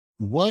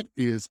What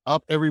is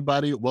up,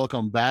 everybody?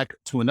 Welcome back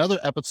to another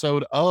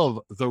episode of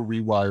the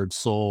Rewired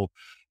Soul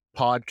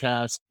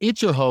podcast.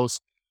 It's your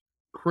host,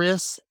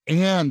 Chris,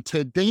 and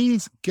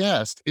today's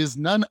guest is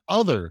none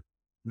other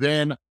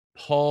than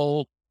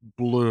Paul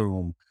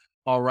Bloom.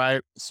 All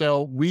right.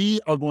 So, we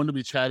are going to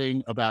be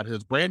chatting about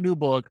his brand new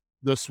book,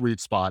 The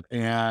Sweet Spot.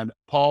 And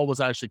Paul was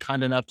actually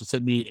kind enough to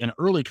send me an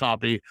early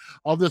copy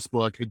of this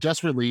book. It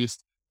just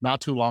released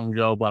not too long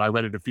ago, but I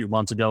read it a few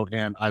months ago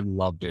and I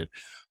loved it.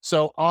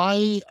 So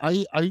I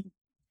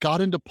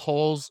got into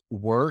Paul's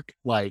work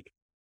like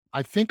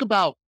I think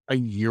about a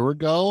year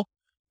ago,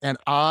 and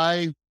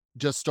I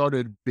just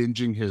started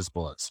binging his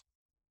books.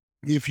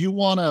 If you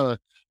want to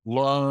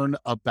learn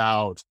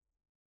about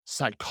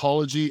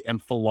psychology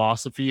and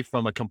philosophy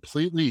from a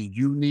completely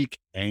unique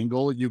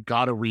angle, you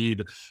got to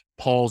read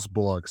Paul's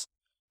books.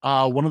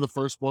 One of the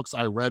first books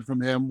I read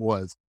from him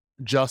was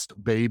Just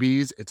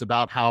Babies. It's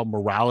about how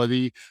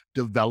morality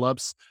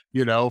develops,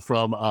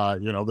 from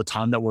the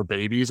time that we're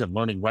babies and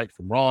learning right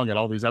from wrong and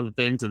all these other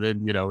things. And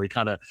then, he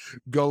kind of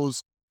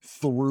goes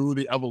through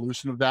the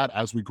evolution of that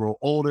as we grow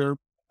older.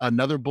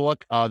 Another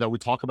book that we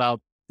talk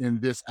about in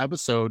this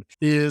episode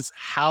is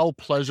How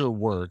Pleasure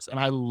Works. And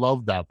I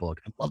love that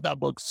book. I love that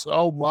book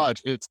so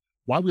much. It's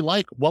why we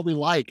like what we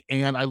like.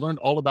 And I learned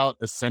all about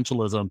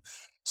essentialism.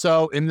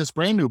 So in this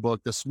brand new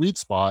book, The Sweet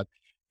Spot,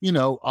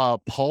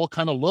 Paul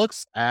kind of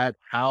looks at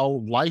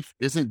how life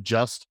isn't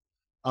just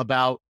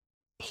about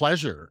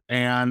pleasure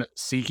and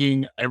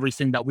seeking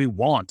everything that we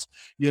want,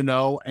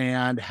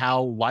 and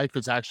how life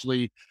is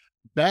actually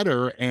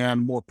better and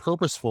more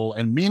purposeful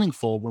and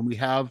meaningful when we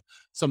have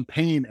some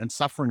pain and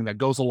suffering that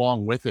goes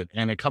along with it.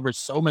 And it covers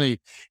so many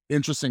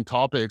interesting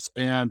topics.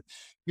 And,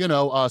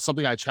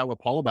 something I chat with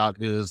Paul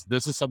about is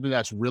this is something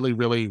that's really,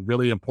 really,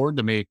 really important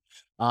to me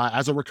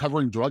as a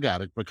recovering drug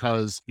addict,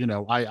 because,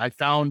 I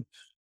found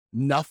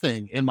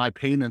nothing in my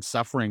pain and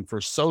suffering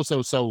for so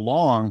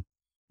long.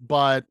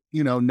 But,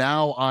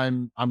 now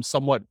I'm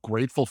somewhat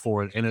grateful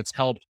for it. And it's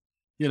helped,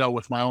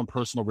 with my own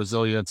personal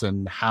resilience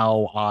and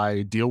how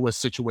I deal with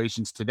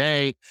situations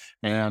today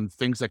and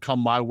things that come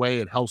my way.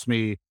 It helps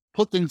me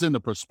put things into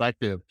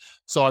perspective.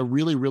 So I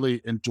really, really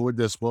enjoyed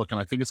this book.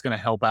 And I think it's going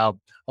to help out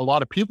a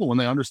lot of people when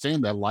they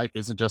understand that life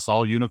isn't just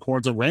all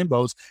unicorns and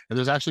rainbows. And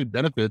there's actually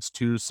benefits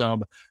to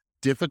some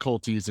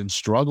difficulties and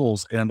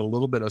struggles and a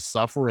little bit of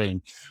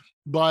suffering.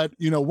 But,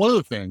 one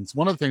of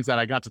the things that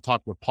I got to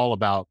talk with Paul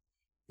about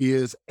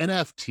is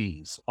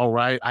NFTs. All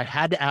right. I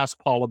had to ask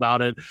Paul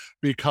about it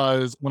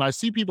because when I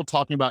see people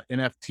talking about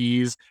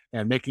NFTs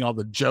and making all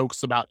the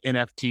jokes about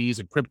NFTs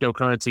and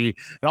cryptocurrency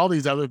and all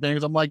these other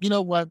things, I'm like, you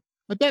know what?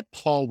 I bet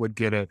Paul would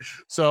get it.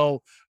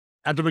 So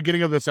at the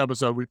beginning of this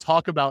episode, we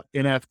talk about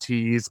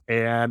NFTs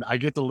and I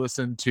get to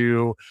listen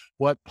to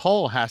what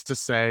Paul has to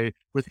say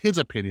with his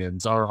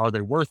opinions. Are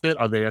they worth it?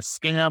 Are they a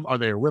scam? Are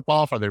they a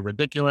ripoff? Are they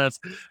ridiculous?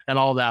 And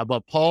all that.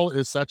 But Paul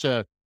is such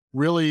a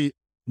really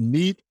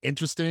neat,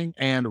 interesting,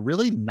 and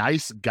really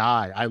nice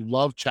guy. I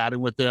love chatting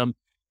with him.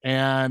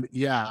 And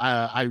yeah,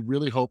 I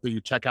really hope that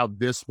you check out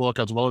this book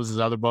as well as his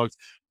other books.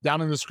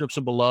 Down in the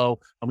description below,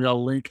 I'm going to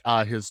link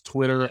his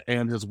Twitter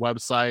and his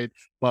website.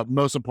 But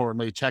most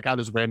importantly, check out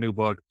his brand new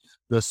book,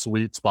 The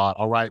Sweet Spot.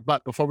 All right.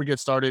 But before we get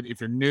started,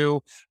 if you're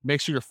new,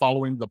 make sure you're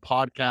following the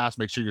podcast,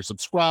 make sure you're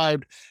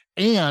subscribed,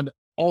 and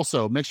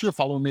also make sure you're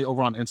following me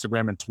over on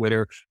Instagram and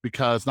Twitter,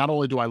 because not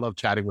only do I love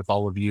chatting with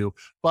all of you,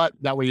 but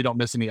that way you don't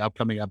miss any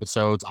upcoming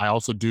episodes. I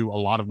also do a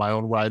lot of my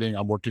own writing.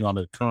 I'm working on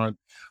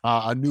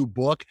a new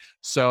book.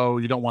 So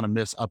you don't want to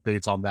miss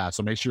updates on that.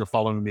 So make sure you're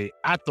following me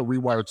at The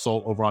Rewired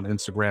Soul over on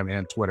Instagram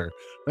and Twitter.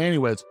 But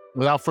anyways,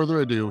 without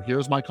further ado,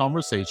 here's my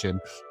conversation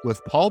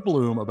with Paul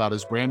Bloom about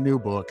his brand new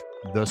book,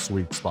 The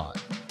Sweet Spot.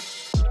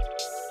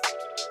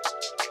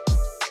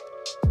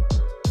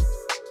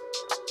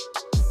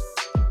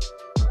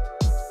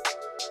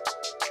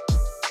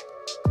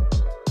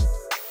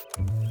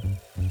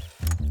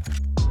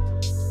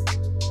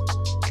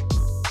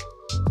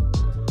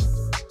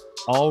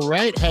 All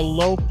right.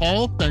 Hello,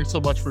 Paul. Thanks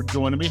so much for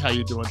joining me. How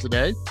you doing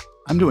today?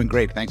 I'm doing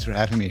great. Thanks for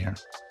having me here.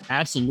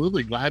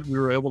 Absolutely. Glad we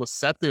were able to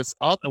set this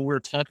up, and we're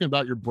talking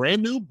about your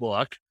brand new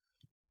book,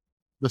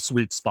 The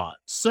Sweet Spot.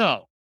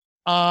 So,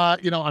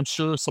 I'm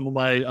sure some of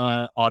my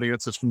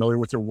audience is familiar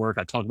with your work.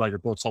 I talk about your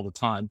books all the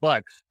time,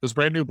 but this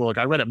brand new book,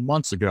 I read it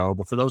months ago,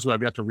 but for those who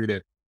have yet to read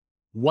it,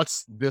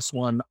 what's this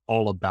one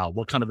all about?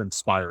 What kind of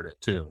inspired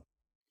it too?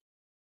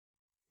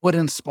 What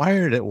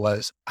inspired it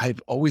was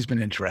I've always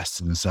been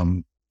interested in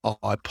some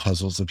odd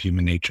puzzles of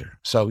human nature.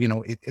 So,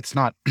 it's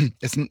not,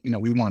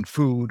 we want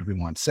food, we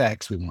want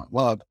sex, we want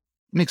love.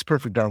 It makes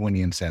perfect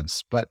Darwinian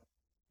sense. But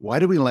why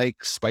do we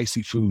like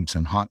spicy foods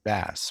and hot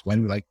baths? Why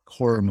do we like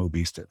horror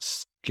movies that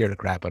scare the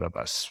crap out of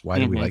us? Why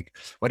do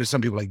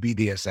some people like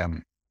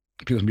BDSM?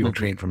 People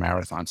train for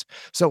marathons.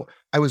 So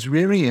I was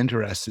really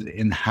interested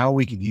in how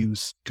we could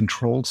use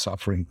controlled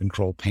suffering,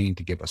 controlled pain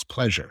to give us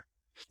pleasure.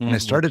 And I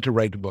started to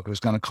write a book. I was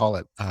going to call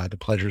it The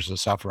Pleasures of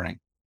Suffering.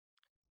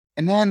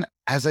 And then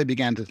as I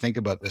began to think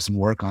about this and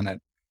work on it,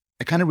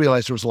 I kind of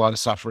realized there was a lot of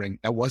suffering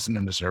that wasn't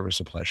in the service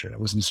of pleasure. It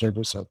was in the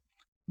service of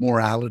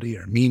morality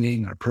or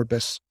meaning or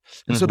purpose.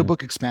 And so the Mhm.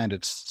 book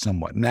expanded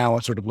somewhat. Now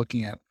I'm sort of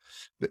looking at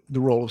the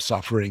role of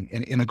suffering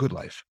in a good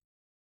life.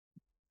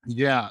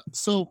 Yeah.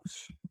 So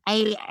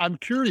I'm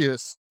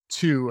curious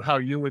to how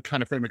you would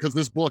kind of frame it because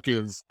this book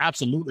is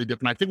absolutely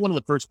different. I think one of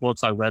the first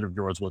books I read of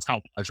yours was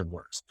How Pleasure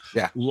Works.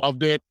 Yeah.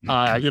 Loved it.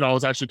 I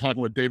was actually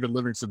talking with David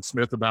Livingston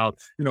Smith about,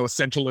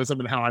 essentialism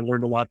and how I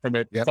learned a lot from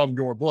it Yep. from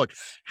your book.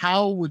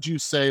 How would you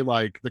say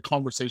like the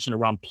conversation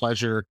around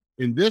pleasure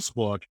in this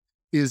book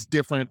is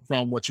different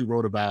from what you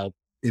wrote about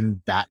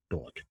in that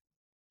book?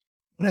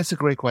 That's a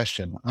great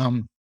question.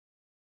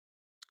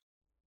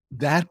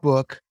 That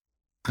book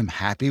I'm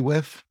happy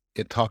with.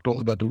 It talked all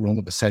about the role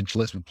of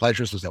essentialism and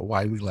pleasures. Was that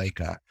why we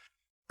like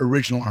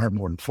original art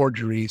more than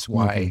forgeries?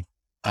 Mhm.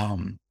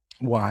 Um,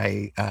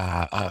 why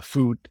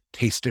food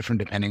tastes different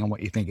depending on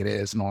what you think it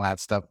is, and all that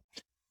stuff.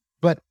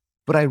 But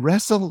I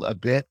wrestled a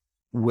bit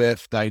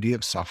with the idea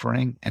of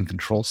suffering,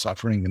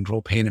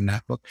 control pain in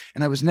that book,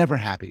 and I was never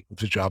happy with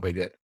the job I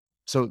did.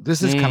 So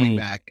this is coming Mm,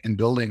 back and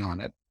building on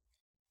it.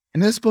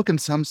 And this book, in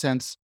some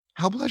sense,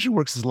 How Pleasure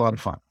Works is a lot of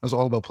fun. It was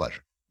all about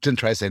pleasure. Didn't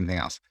try to say anything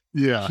else.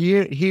 yeah.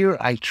 Here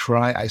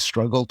I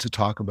struggle to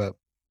talk about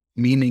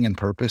meaning and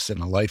purpose in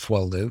a life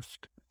well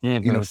lived,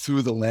 Mhm.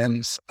 through the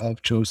lens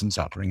of chosen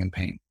suffering and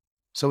pain.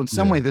 So in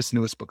some Yeah. way, this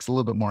newest book's a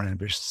little bit more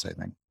ambitious, I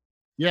think.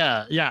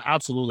 Yeah, yeah,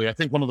 absolutely. I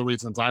think one of the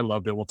reasons I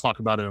loved it, we'll talk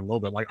about it in a little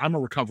bit. Like, I'm a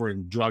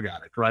recovering drug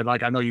addict, right?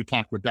 Like, I know you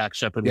talked with Dak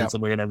Shepard Yeah.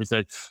 recently and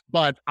everything,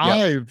 but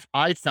Yeah.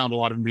 I found a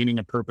lot of meaning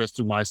and purpose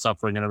through my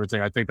suffering and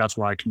everything. I think that's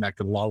where I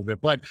connected a lot with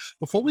it. But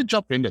before we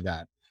jump into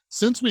that,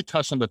 since we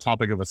touched on the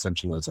topic of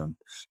essentialism,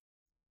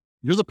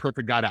 you're the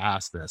perfect guy to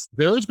ask this.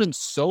 There's been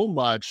so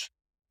much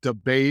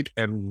debate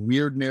and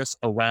weirdness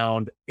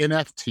around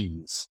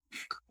NFTs.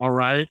 All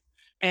right.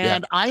 Yeah.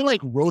 And I like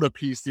wrote a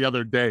piece the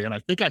other day, and I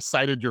think I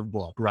cited your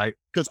book, right?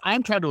 Because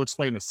I'm trying to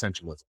explain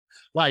essentialism,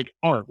 like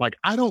art. Like,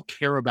 I don't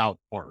care about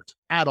art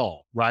at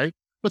all, right?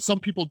 But some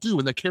people do,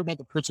 and they care about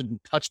the person who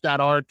touched that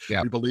art.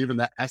 Yeah. We believe in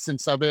the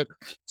essence of it.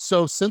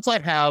 So, since I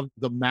have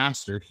the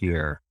master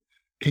here,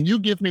 can you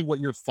give me what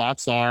your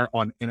thoughts are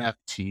on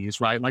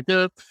NFTs, right? Like,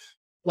 they're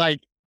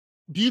like,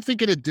 do you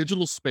think in a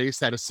digital space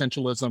that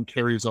essentialism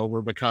carries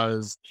over?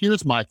 Because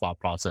here's my thought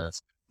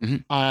process.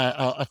 Mhm.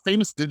 A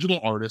famous digital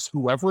artist,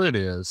 whoever it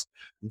is,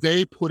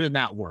 they put in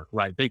that work,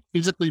 right? They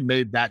physically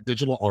made that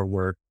digital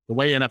artwork. The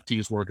way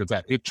NFTs work is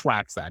that it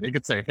tracks that. It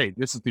could say, hey,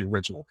 this is the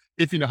original,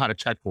 if you know how to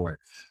check for it.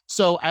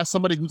 So, as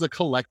somebody who's a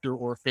collector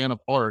or a fan of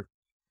art,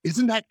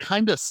 isn't that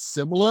kind of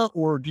similar?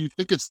 Or do you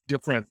think it's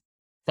different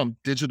from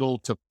digital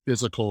to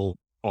physical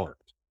art?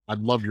 I'd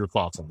love your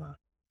thoughts on that.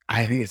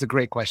 I think it's a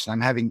great question.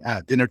 I'm having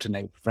dinner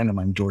tonight with a friend of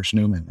mine, George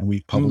Newman, and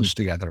we Mm. published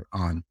together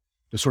on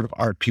the sort of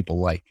art people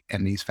like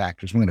and these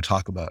factors. We're going to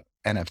talk about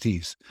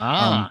NFTs.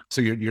 Ah,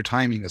 So your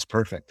timing is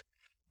perfect.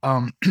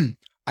 Um,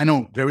 I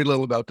know very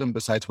little about them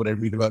besides what I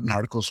read about in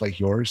articles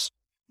like yours,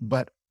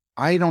 but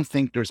I don't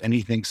think there's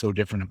anything so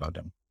different about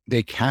them.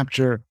 They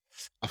capture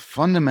a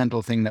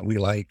fundamental thing that we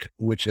like,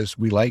 which is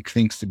we like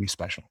things to be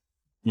special.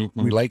 We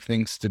mhm. like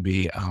things to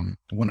be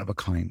one of a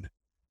kind.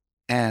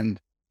 And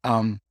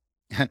um,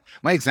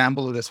 my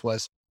example of this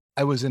was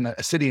I was in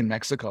a city in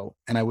Mexico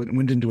and I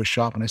went into a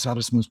shop and I saw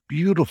this most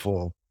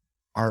beautiful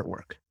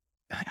artwork.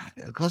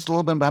 It cost a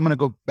little bit, but I'm going to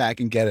go back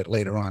and get it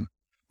later on.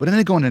 But then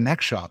I go in the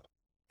next shop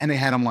and they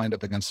had them lined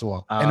up against the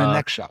wall and the Uh,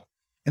 next shop.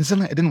 And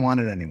suddenly I didn't want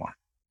it anymore.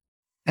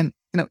 And,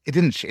 it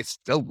didn't, it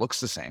still looks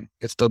the same.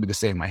 It'd still be the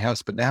same in my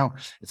house, but now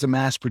it's a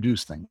mass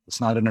produced thing. It's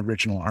not an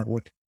original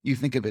artwork. You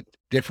think of it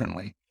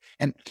differently.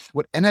 And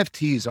what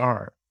NFTs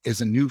are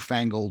is a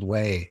newfangled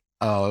way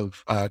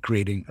of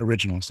creating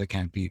originals that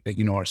can't be, that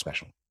are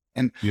special.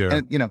 And,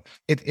 yeah. and,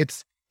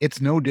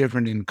 it's no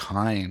different in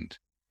kind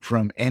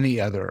from any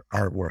other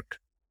artwork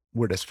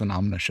where this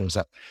phenomena shows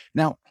up.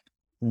 Now,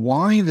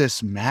 why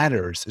this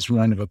matters is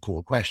kind of a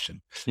cool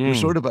question. There's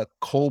Mm, sort of a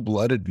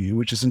cold-blooded view,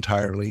 which is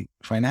entirely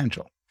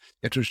financial.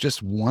 If there's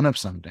just one of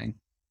something,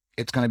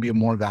 it's going to be of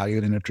more value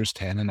than if there's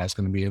 10, and that's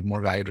going to be of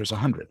more value there's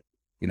 100.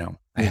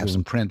 I have mhm.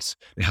 some prints.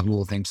 They have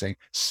little things saying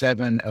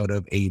 7 out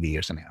of 80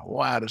 or something.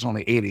 Wow, there's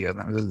only 80 of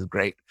them. This is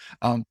great.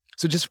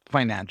 So just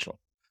financial.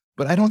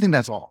 But I don't think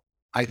that's all.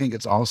 I think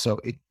it's also,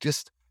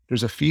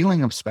 there's a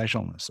feeling of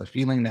specialness, a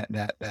feeling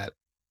that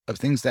of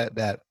things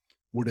that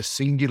were the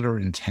singular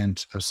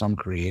intent of some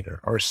creator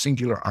or a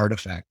singular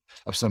artifact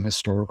of some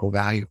historical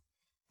value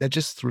that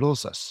just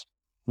thrills us.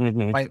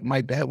 Mhm.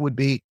 My bet would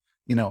be,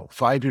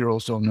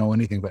 5-year-olds don't know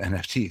anything about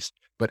NFTs,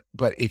 but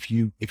if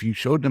you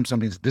showed them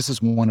something, this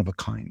is one of a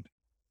kind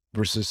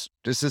versus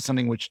this is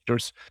something which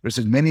there's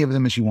as many of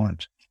them as you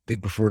want,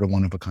 they'd prefer to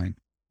one of a kind.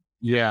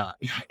 Yeah,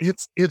 yeah,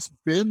 it's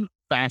been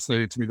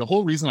fascinating to me. The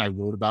whole reason I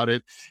wrote about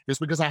it is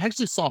because I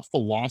actually saw a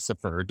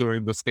philosopher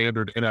doing the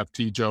standard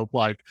NFT joke,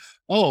 like,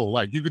 "Oh,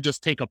 like you could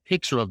just take a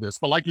picture of this,"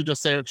 but like you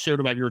just said,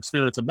 shared about your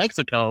experience in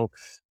Mexico,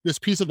 this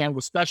piece of land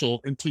was special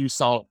until you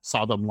saw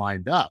them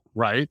lined up,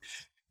 right?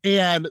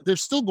 And they're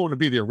still going to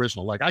be the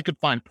original. Like I could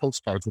find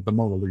postcards with the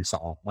Mona Lisa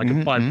on. I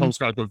could find Hmm.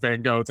 postcards with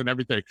Van Goghs and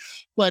everything.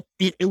 But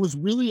it was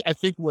really, I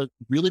think what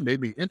really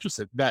made me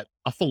interested that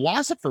a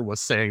philosopher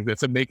was saying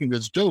this and making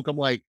this joke. I'm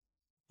like,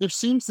 there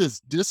seems this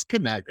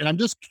disconnect. And I'm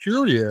just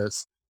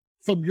curious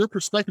from your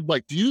perspective,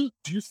 like, do you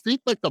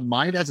think like the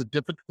mind has a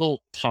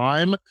difficult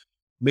time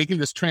making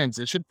this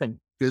transition from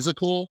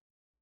physical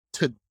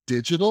to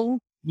digital?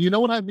 You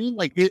know what I mean?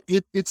 Like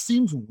it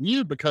seems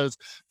weird because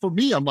for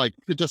me, I'm like,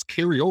 you could just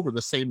carry over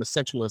the same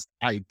essentialist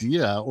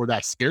idea or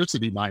that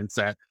scarcity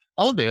mindset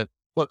of it.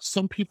 But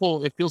some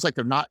people, it feels like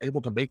they're not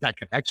able to make that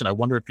connection. I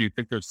wonder if you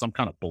think there's some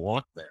kind of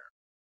block there.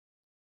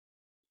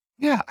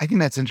 Yeah, I think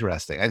that's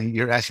interesting. I think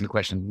you're asking the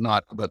question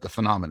not about the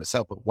phenomena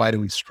itself, but why do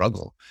we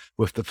struggle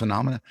with the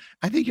phenomena?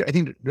 I think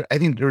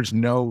there's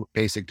no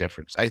basic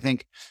difference. I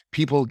think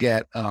people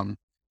get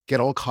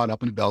all caught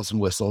up in bells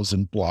and whistles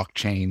and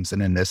blockchains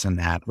and in this and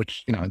that,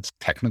 which it's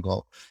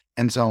technical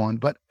and so on.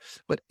 But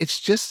it's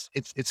just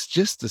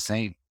the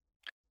same.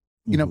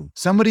 Mhm.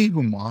 Somebody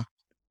who mocked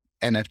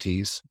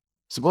NFTs,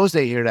 suppose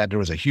they hear that there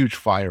was a huge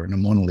fire and the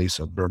Mona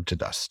Lisa burned to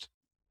dust.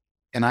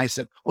 And I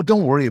said, "Well,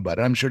 don't worry about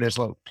it. I'm sure there's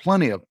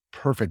plenty of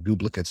perfect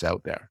duplicates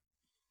out there."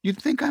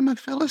 You'd think I'm a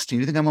Philistine.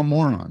 You think I'm a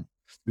moron.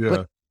 But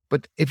Yeah.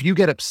 but if you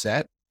get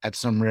upset at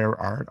some rare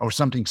art or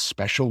something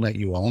special that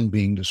you own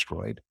being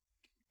destroyed,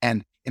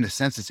 and in a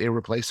sense it's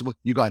irreplaceable,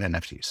 you got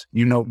NFTs.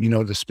 You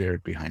know the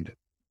spirit behind it.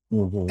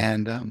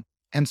 Mhm.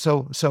 And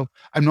so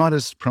I'm not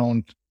as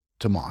prone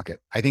to mock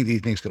it. I think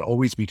these things could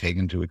always be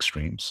taken to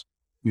extremes.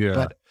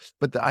 Yeah.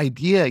 But the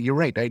idea, you're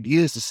right, the idea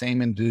is the same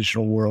in the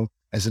digital world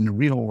as in the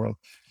real world.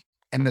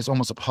 And it's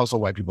almost a puzzle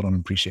why people don't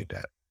appreciate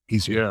that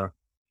easier. Yeah.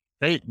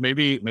 Hey,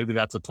 maybe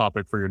that's a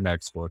topic for your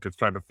next book. It's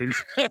trying to figure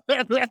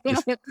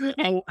Just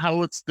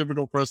how it's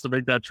difficult for us to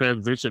make that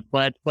transition.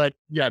 But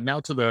yeah, now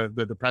to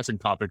the depressing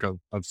topic of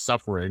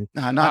suffering.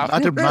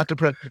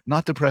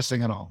 not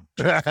depressing at all.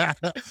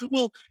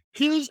 Well,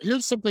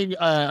 here's something.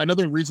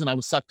 Another reason I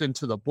was sucked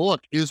into the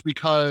book is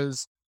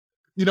because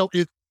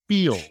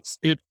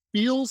it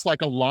feels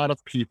like a lot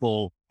of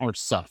people are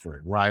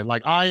suffering, right?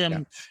 Like I Yeah.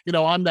 am,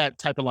 I'm that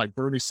type of like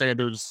Bernie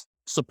Sanders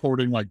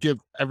supporting, like give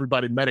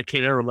everybody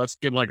Medicare or let's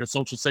give like a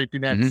social safety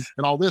net Mhm,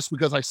 and all this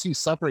because I see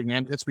suffering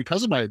and it's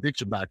because of my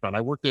addiction background.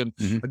 I worked in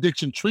mhm.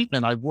 addiction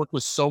treatment. I've worked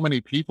with so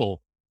many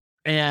people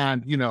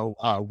and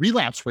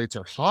relapse rates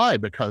are high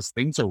because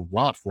things are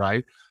rough,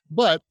 right?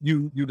 But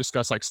you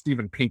discuss like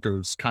Steven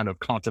Pinker's kind of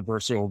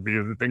controversial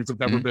view that things have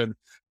never Mhm. been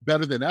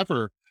better than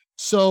ever.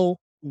 So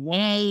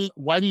why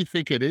do you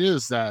think it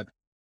is that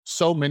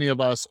so many of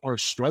us are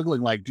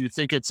struggling? Like, do you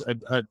think it's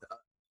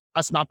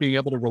us not being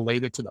able to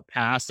relate it to the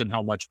past and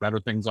how much better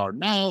things are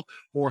now,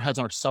 or has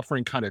our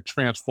suffering kind of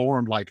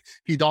transformed, like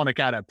hedonic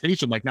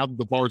adaptation? Like now that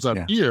the bar's up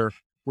Yeah. here,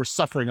 we're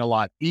suffering a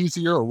lot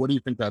easier, or what do you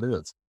think that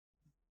is?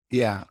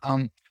 Yeah.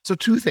 So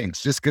two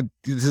things. Just good.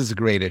 This is a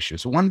great issue.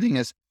 So one thing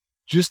is,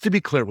 just to be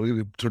clear,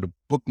 we sort of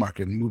bookmark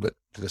it and move it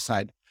to the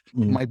side.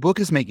 Mhm. My book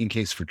is making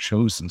case for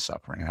chosen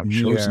suffering. How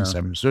chosen Yeah.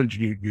 suffering. So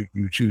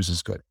you choose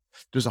is good.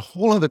 There's a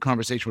whole other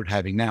conversation we're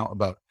having now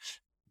about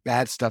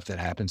bad stuff that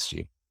happens to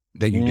you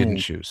that you didn't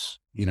Mm. choose.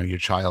 Your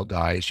child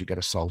dies, you get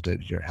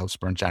assaulted, your house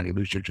burns down, you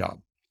lose your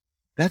job.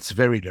 That's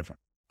very different.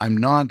 I'm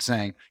not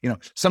saying,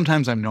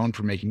 sometimes I'm known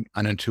for making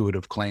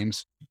unintuitive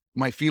claims.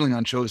 My feeling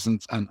on chosen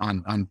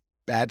on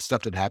bad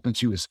stuff that happens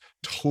to you is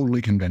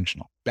totally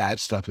conventional. Bad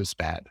stuff is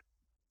bad.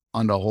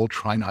 On the whole,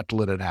 try not to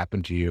let it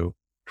happen to you.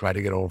 Try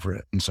to get over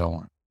it and so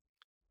on.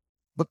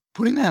 But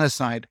putting that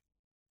aside,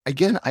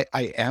 again,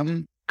 I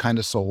am kind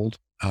of sold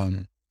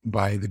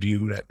by the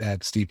view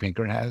that Steve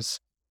Pinker has,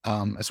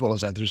 as well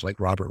as others like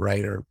Robert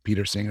Wright or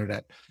Peter Singer,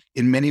 that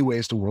in many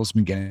ways the world's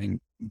been getting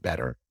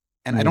better.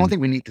 And I don't Mm.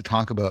 think we need to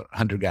talk about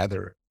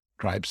hunter-gatherer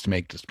tribes to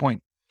make this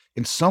point.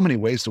 In so many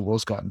ways, the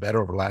world's gotten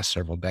better over the last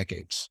several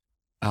decades.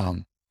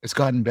 It's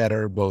gotten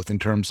better both in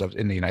terms of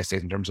in the United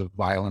States, in terms of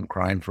violent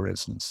crime, for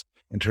instance,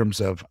 in terms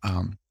of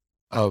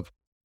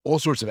all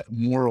sorts of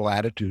moral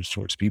attitudes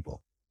towards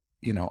people.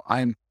 You know,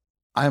 I'm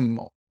I'm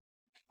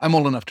I'm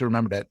old enough to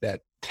remember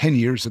that 10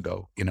 years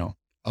ago,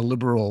 a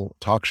liberal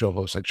talk show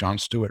host like Jon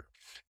Stewart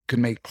could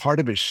make part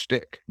of his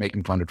shtick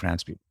making fun of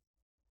trans people,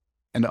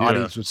 and the Yeah.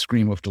 audience would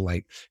scream with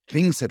delight.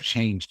 Things have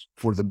changed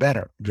for the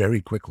better very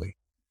quickly.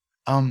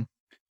 Um,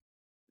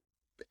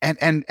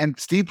 and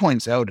Steve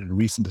points out in a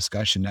recent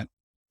discussion that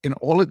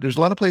there's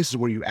a lot of places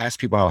where you ask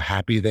people how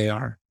happy they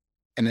are,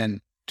 and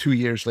then 2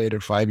 years later,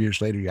 5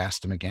 years later, you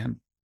ask them again.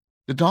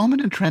 The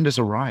dominant trend is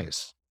a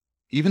rise,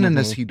 even in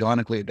this Mhm.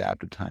 hedonically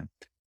adapted time.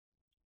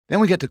 Then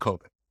we get to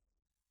COVID.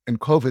 And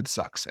COVID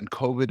sucks, and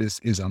COVID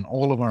is on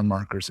all of our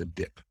markers a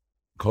dip.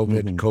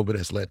 COVID Mhm. COVID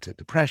has led to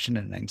depression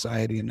and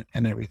anxiety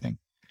and everything.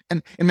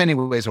 And in many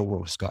ways, our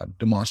world has gotten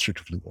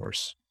demonstratively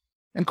worse.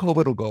 And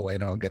COVID will go away,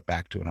 and I'll get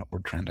back to an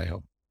upward trend, I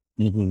hope.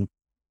 Mhm.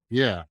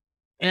 Yeah.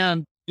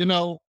 And,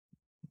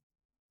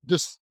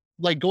 just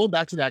like going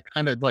back to that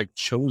kind of like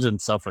chosen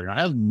suffering,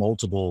 I have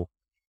multiple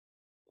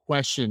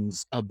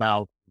questions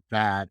about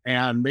that.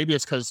 And maybe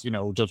it's because,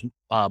 just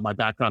my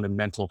background in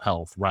mental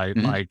health, right?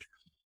 Mhm, Like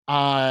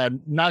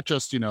Not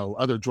just,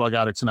 other drug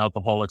addicts and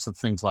alcoholics and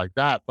things like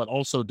that, but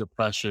also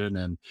depression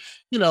and,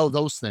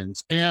 those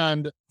things.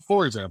 And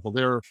for example,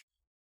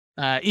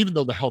 even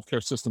though the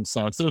healthcare system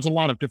sucks, there's a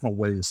lot of different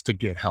ways to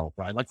get help,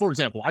 right? Like, for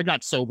example, I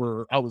got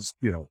sober. I was,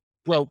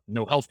 broke,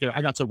 no healthcare.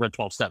 I got sober at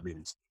 12 step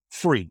meetings,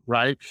 free,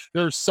 right?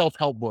 There's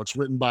self-help books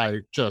written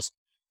by just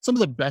some of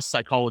the best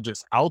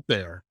psychologists out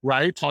there,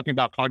 right? Talking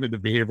about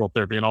cognitive behavioral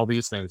therapy and all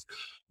these things.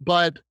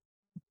 But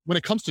when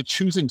it comes to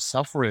choosing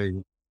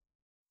suffering,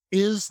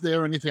 is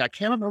there anything, I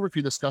can't remember if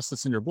you discussed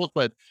this in your book,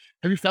 but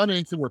have you found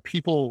anything where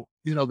people,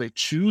 they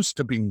choose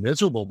to be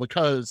miserable?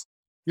 Because,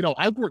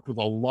 I've worked with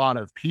a lot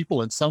of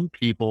people, and some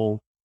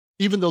people,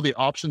 even though the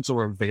options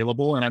are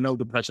available, and I know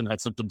depression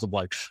has symptoms of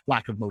like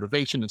lack of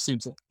motivation and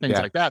seems things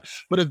Yeah. like that,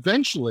 but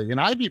eventually, and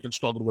I've even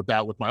struggled with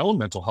that with my own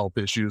mental health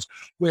issues,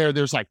 where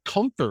there's like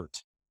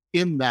comfort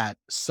in that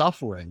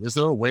suffering. Is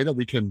there a way that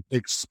we can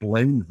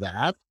explain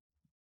that?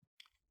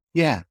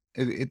 Yeah.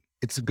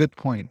 It's a good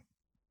point.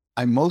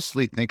 I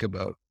mostly think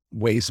about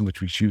ways in which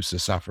we choose to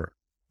suffer,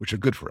 which are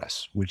good for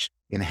us, which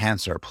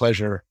enhance our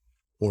pleasure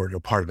or are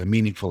part of a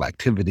meaningful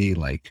activity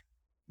like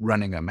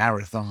running a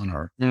marathon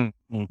or Mm,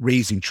 mm,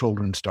 raising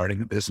children,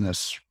 starting a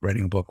business,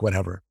 writing a book,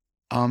 whatever.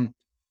 Um,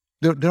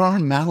 there are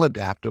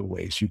maladaptive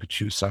ways you could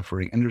choose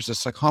suffering. And there's a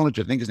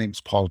psychologist, I think his name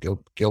is Paul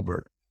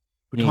Gilbert,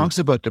 who mm, talks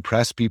about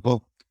depressed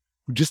people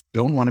who just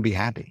don't want to be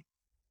happy.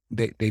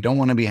 They don't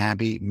want to be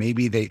happy.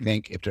 Maybe they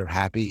think if they're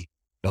happy,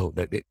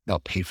 they'll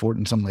pay for it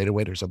in some later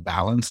way. There's a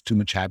balance. Too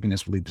much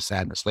happiness will lead to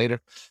sadness later.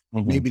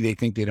 mhm. Maybe they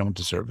think they don't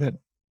deserve it.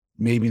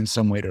 Maybe in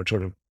some way they're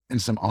sort of in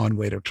some odd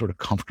way they're sort of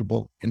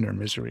comfortable in their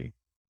misery.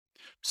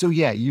 So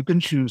yeah, you can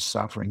choose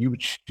suffering. You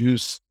would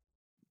choose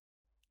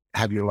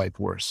have your life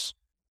worse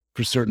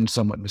for certain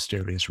somewhat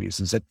mysterious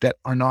reasons that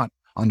are not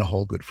on the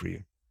whole good for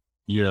you.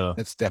 Yeah.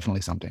 That's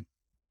definitely something.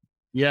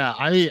 Yeah,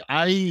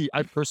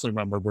 I personally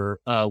remember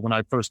when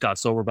I first got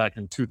sober back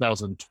in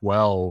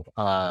 2012.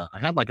 I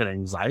had like an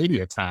anxiety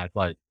attack,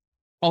 like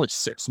probably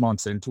 6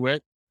 months into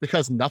it,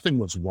 because nothing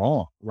was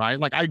wrong, right?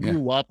 Like I Yeah.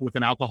 grew up with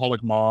an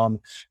alcoholic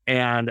mom,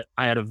 and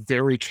I had a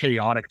very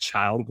chaotic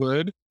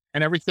childhood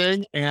and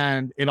everything,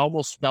 and it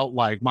almost felt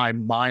like my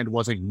mind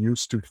wasn't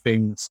used to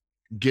things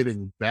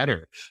getting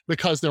better,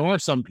 because there are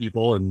some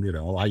people, and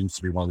I used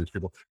to be one of these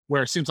people,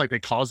 where it seems like they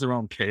cause their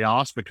own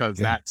chaos because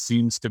Yeah. that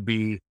seems to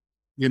be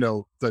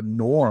the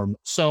norm.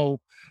 So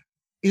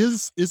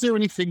is there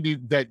anything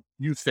that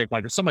you think,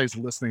 like if somebody's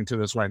listening to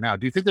this right now,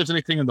 do you think there's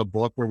anything in the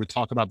book where we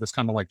talk about this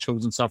kind of like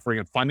chosen suffering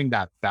and finding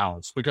that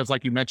balance? Because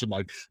like you mentioned,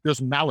 like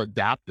there's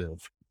maladaptive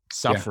Yeah.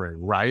 suffering,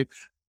 right?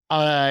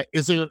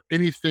 Is there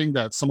anything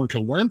that someone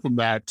can learn from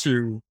that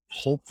to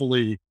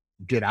hopefully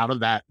get out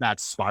of that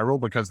spiral,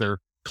 because they're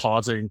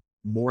causing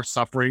more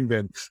suffering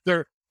than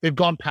they've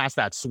gone past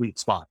that sweet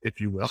spot, if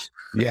you will?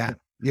 Yeah.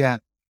 Yeah.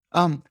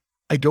 Um,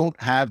 I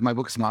don't have my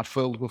book's not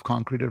filled with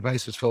concrete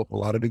advice. It's filled with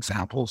a lot of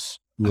examples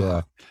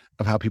Yeah.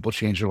 of how people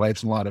change their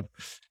lives, and a lot of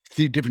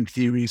different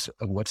theories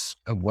of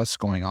what's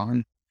going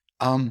on.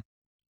 Um,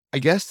 I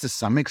guess to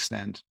some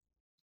extent,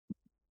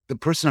 the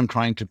person I'm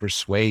trying to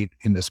persuade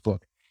in this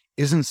book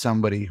isn't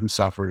somebody who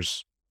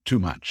suffers too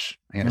much.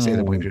 And I say that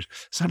if Mm, you're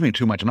suffering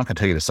too much, I'm not going to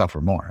tell you to suffer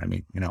more. I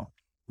mean, you got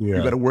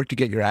yeah. to work to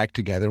get your act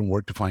together and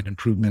work to find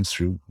improvements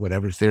through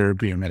whatever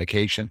therapy or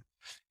medication.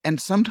 And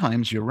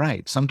sometimes you're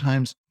right.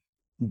 Sometimes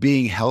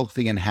being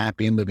healthy and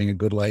happy and living a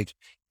good life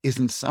is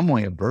in some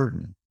way a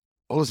burden.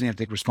 All of a sudden you have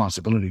to take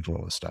responsibility for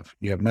all this stuff.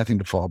 You have nothing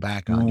to fall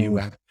back on. You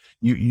Mm, have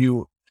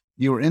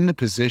you're in the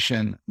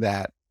position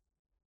that,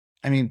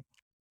 I mean,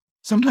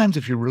 sometimes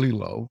if you're really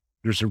low,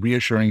 there's a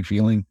reassuring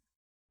feeling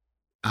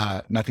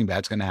nothing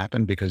bad's gonna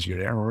happen because you're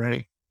there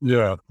already.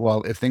 yeah.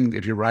 Well, if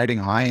you're riding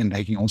high and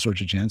taking all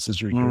sorts of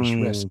chances or here's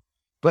risk. Mm,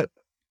 But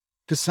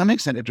to some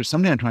extent, if there's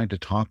somebody I'm trying to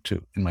talk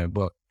to in my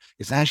book,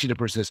 it's actually the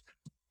person says,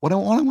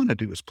 all I want to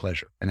do is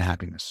pleasure and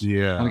happiness. I want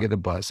yeah. to get a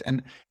buzz.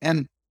 And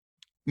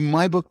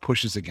my book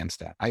pushes against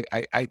that.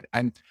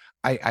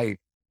 I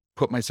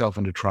put myself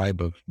in a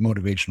tribe of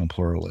motivational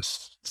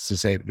pluralists to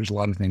say that there's a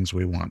lot of things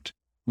we want.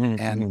 Mm,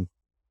 And mhm.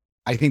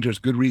 I think there's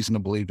good reason to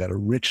believe that a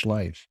rich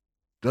life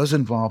does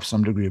involve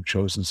some degree of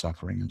chosen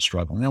suffering and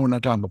struggle. Now we're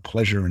not talking about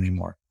pleasure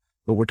anymore,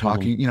 but we're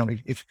Mhm. talking,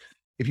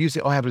 if you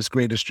say, oh, I have this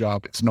greatest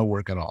job, it's no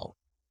work at all.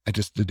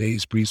 The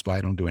days breeze by,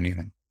 I don't do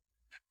anything.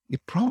 You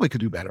probably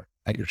could do better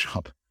at your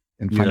job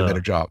and find a Yeah. better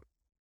job,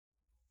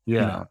 you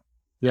Yeah. know.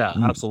 Yeah,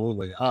 Mm,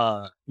 absolutely.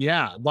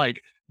 Yeah,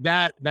 like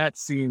that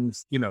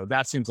seems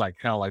like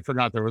hell. I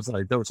forgot there was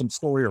some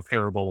story or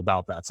parable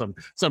about that.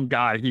 Some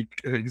guy,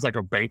 he's like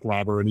a bank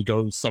robber, and he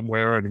goes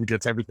somewhere and he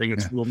gets everything.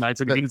 It's yeah. real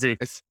nice and But easy.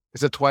 it's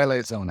a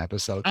Twilight Zone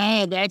episode.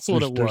 Ah, that's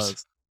what it There's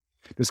was.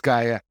 this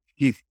guy,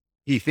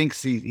 he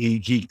thinks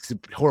he's a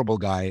horrible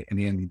guy, and in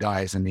the end he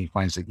dies, and he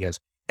finds that he has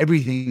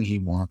everything he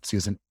wants. He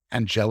has an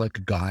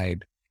angelic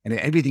guide, and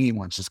everything he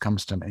wants just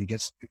comes to him, and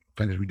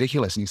finds it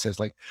ridiculous, and he says,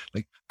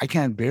 I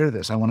can't bear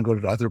this. I want to go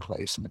to the other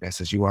place. And the guy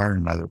says, you are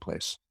in another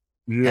place.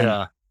 And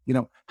Yeah.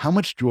 how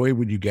much joy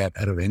would you get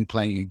out of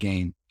playing a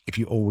game if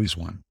you always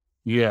won?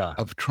 Yeah.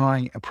 Of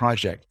trying a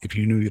project if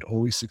you knew you'd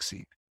always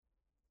succeed?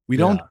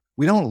 Yeah.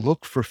 we don't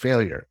look for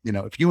failure. You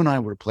know, if you and I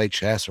were to play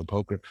chess or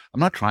poker, I'm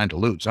not trying to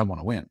lose. I want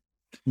to win.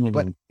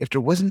 But Mhm. if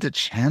there wasn't a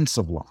chance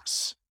of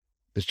loss,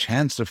 the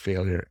chance of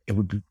failure, it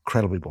would be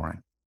incredibly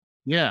boring.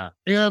 Yeah,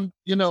 and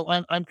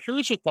I'm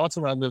curious your thoughts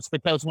around this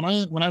because when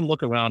I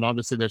look around,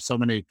 obviously there's so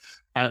many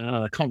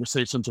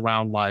conversations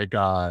around like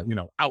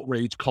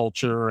outrage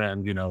culture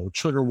and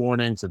trigger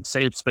warnings and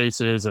safe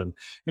spaces, and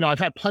I've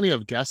had plenty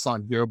of guests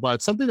on here,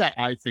 but something that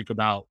I think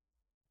about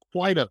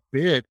quite a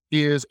bit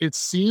is it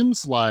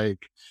seems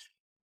like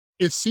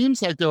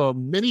there are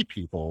many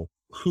people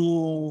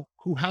who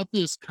have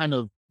this kind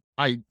of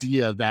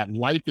idea that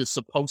life is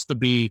supposed to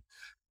be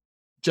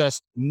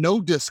just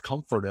no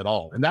discomfort at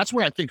all. And that's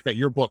where I think that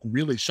your book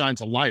really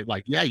shines a light.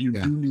 Like, yeah, you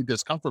Yeah. do need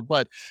discomfort,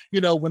 but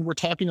when we're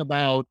talking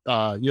about,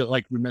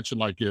 like we mentioned,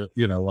 like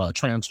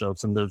trans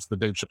jokes, and there's the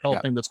Dave Chappelle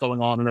Yeah. thing that's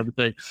going on and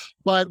everything.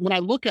 But when I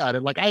look at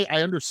it, like I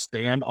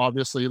understand,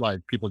 obviously,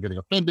 like people getting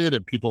offended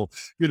and people,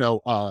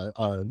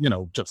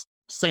 just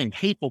saying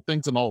hateful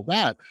things and all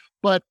that.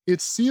 But it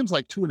seems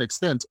like to an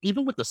extent,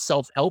 even with the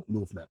self-help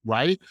movement,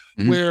 right?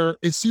 Mhm. Where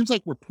it seems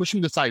like we're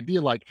pushing this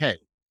idea like, hey,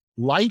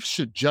 life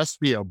should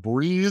just be a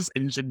breeze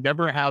and you should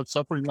never have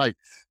suffering. Like,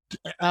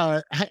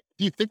 do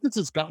you think this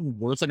has gotten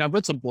worse? Like, I've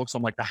read some books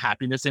on like the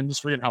happiness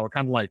industry and how it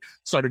kind of like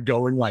started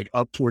going like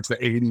up towards the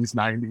 80s,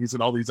 90s,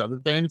 and all these other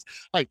things.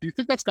 Like, do you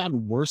think that's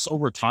gotten worse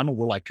over time, and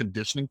we're like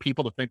conditioning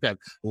people to think that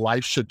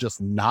life should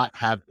just not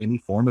have any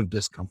form of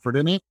discomfort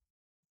in it?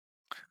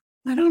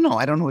 I don't know.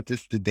 I don't know what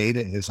the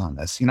data is on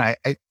this. You know,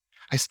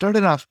 I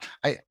started off,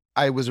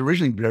 I was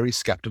originally very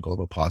skeptical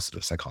of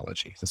positive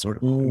psychology, the sort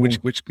of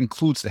Mm, which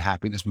includes the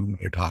happiness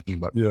movement you're talking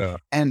about. yeah.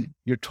 And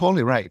you're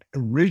totally right.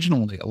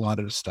 Originally, a lot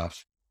of the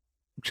stuff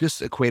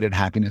just equated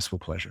happiness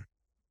with pleasure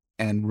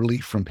and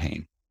relief from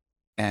pain,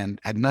 and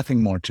had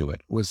nothing more to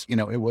it. Was it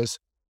was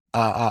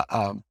uh,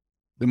 uh, um,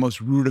 the most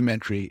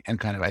rudimentary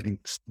and kind of, I think,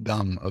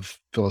 dumb of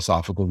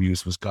philosophical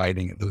views was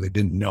guiding it, though they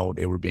didn't know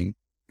they were being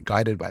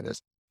guided by this.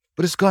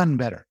 But it's gotten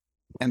better.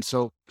 And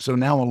so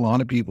now a lot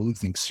of people who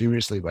think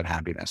seriously about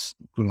happiness,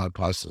 including a lot of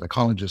positive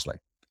psychologists like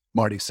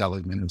Marty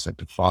Seligman, who's like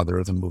the father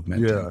of the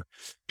movement, and Yeah.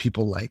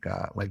 people like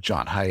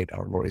John Haidt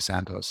or Laurie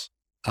Santos,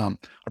 are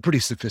pretty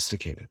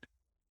sophisticated.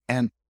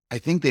 And I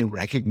think they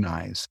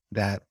recognize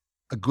that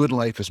a good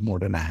life is more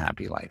than a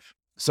happy life.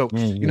 So,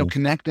 Mhm.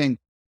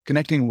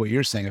 connecting what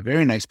you're saying, a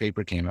very nice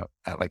paper came out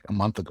like a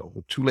month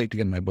ago, too late to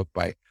get in my book,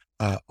 by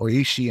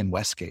Oishi and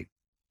Westgate,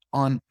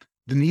 on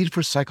the need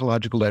for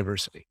psychological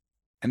diversity.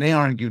 And they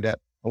argue that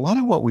a lot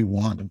of what we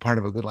want and part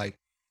of a good life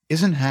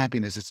isn't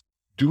happiness, it's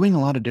doing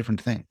a lot of different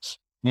things,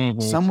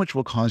 Mhm. some which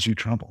will cause you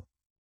trouble.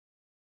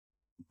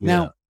 Yeah.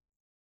 Now,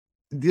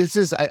 this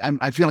is,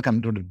 I feel like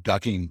I'm sort of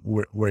ducking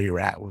where you're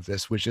at with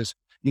this, which is,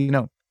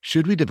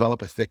 should we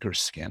develop a thicker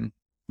skin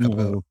about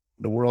Mhm.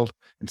 the world?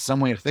 In some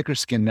way, a thicker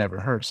skin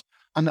never hurts.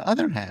 On the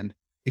other hand,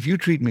 if you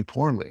treat me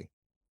poorly,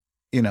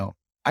 you know,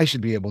 I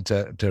should be able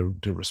to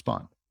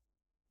respond.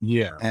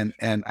 Yeah.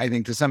 And I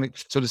think to some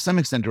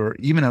extent, or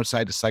even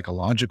outside the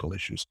psychological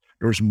issues,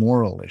 there's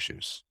moral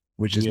issues,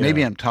 which is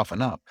maybe Yeah. I'm tough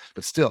enough,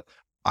 but still,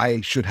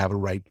 I should have a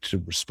right to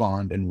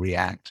respond and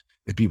react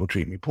if people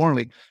treat me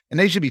poorly, and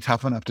they should be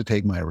tough enough to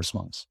take my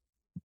response.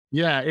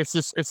 Yeah, it's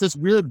this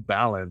weird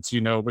balance,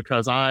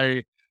 because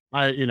I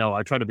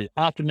try to be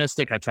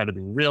optimistic, I try to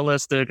be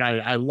realistic.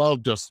 I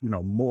love just,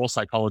 moral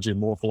psychology and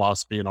moral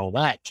philosophy and all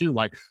that too.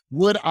 Like,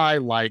 would I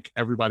like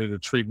everybody to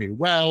treat me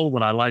well?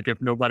 Would I like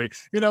if nobody,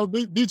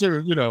 these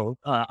are,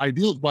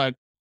 ideals, but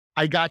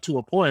I got to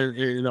a point,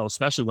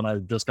 especially when I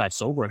just got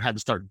sober and had to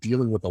start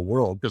dealing with the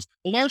world, because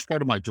a large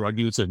part of my drug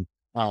use and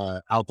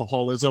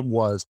alcoholism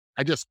was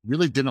I just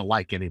really didn't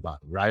like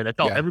anybody, right? I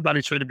felt Yeah.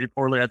 everybody treated me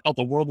poorly. I felt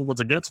the world was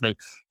against me.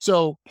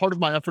 So part of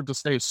my effort to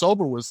stay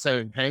sober was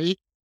saying, hey,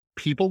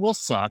 people will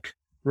suck,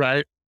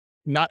 right?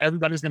 Not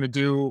everybody's going to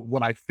do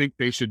what I think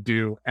they should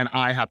do, and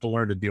I have to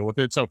learn to deal with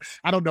it. So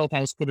I don't know if I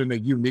was put in a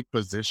unique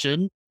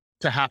position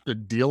to have to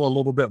deal a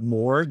little bit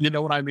more. You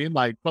know what I mean?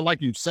 Like, but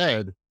like you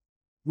said,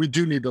 we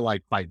do need to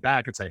like fight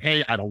back and say,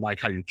 hey, I don't like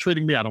how you're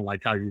treating me. I don't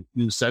like how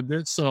you said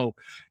this. So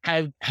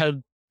have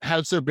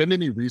has there been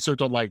any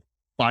research on like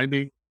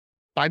finding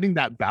finding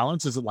that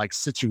balance? Is it like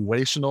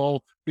situational?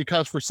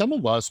 Because for some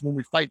of us, when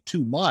we fight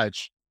too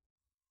much,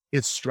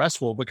 it's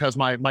stressful because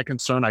my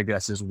concern, I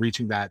guess, is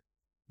reaching that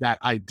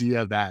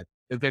idea that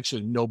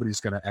eventually nobody's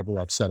gonna ever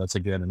upset us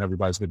again and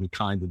everybody's gonna be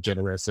kind and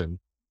generous and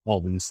all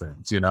these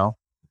things.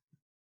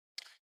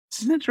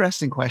 It's an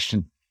interesting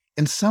question.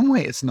 In some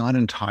way, it's not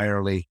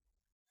entirely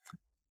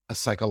a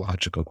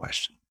psychological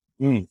question.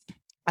 Mm,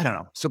 I don't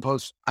know.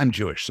 Suppose I'm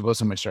Jewish. Suppose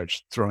somebody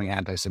starts throwing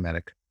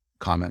anti-Semitic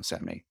comments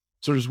at me.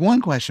 So there's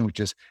one question, which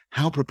is,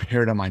 how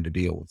prepared am I to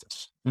deal with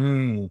this?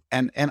 mm,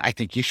 And I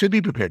think you should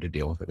be prepared to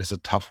deal with it. It's a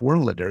tough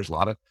world. There's a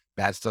lot of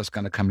bad stuff's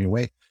going to come your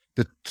way.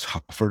 The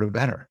tougher, the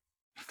better.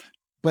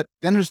 But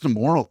then there's the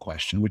moral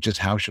question, which is,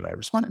 how should I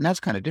respond? And that's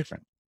kind of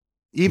different.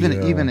 yeah,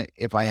 Even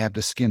if I have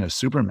the skin of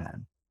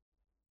Superman,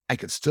 I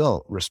could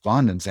still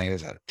respond and say,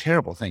 "It's a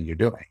terrible thing you're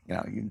doing.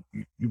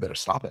 You better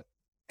stop it."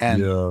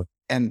 And yeah,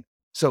 and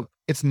so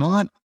it's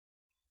not.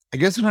 I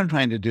guess what I'm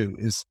trying to do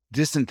is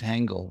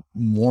disentangle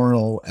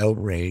moral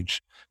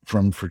outrage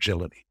from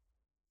fragility.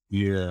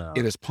 Yeah.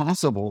 It is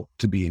possible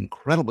to be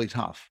incredibly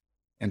tough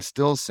and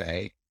still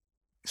say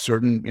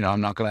certain,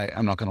 I'm not going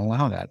to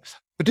allow that,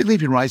 particularly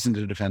if you rise into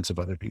the defense of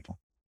other people.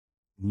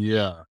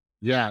 Yeah.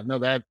 Yeah. No,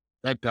 that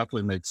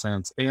definitely makes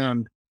sense.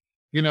 And,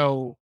 you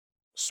know,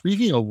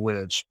 speaking of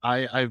which,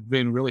 I've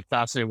been really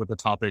fascinated with the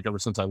topic ever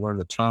since I learned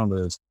the term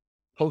is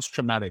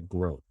post-traumatic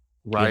growth,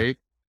 Yeah. right?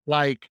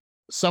 Like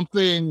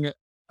something,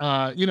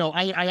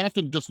 I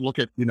often just look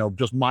at,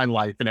 just my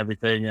life and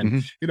everything.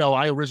 And, Hmm.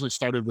 I originally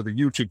started with a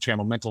YouTube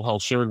channel, mental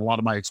health, sharing a lot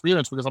of my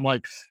experience because I'm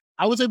like,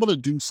 I was able to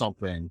do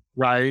something,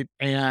 right?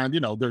 And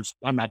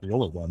I'm not the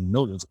only one.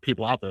 Millions of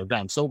people out there have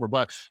gotten sober,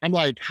 but I'm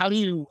like, how do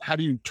you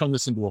turn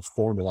this into a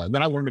formula? And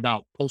then I learned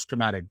about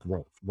post-traumatic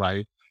growth,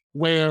 right?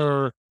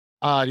 Where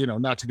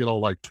not to get all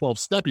like 12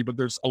 steppy, but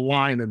there's a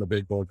line in the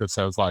big book that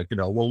says like,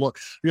 we'll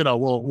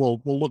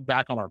look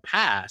back on our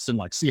past and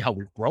like see how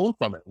we've grown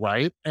from it,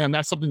 right? And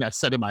that's something that's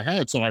set in my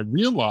head. So I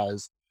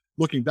realized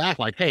looking back,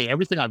 like, hey,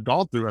 everything I've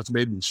gone through has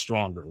made me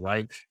stronger,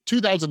 right?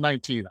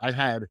 2019, I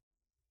had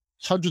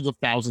hundreds of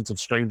thousands of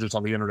strangers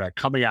on the internet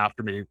coming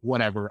after me,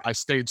 whatever. I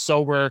stayed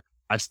sober.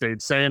 I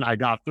stayed sane. I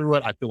got through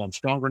it. I feel I'm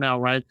stronger now,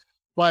 right?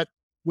 But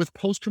with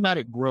post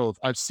traumatic growth,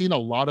 I've seen a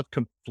lot of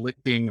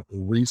conflicting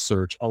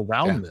research Yeah.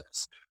 around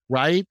this,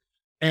 right?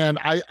 And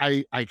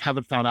I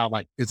haven't found out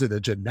like, is it a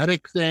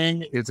genetic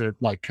thing? Is it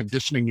like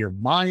conditioning your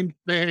mind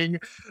thing?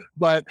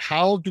 But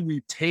how do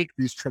we take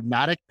these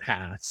traumatic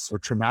paths or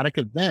traumatic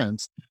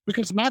events?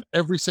 Because not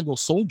every single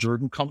soldier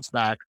who comes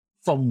back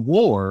from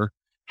war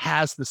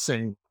has the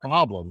same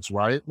problems,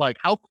 right? Like,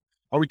 how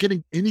are we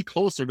getting any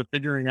closer to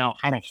figuring out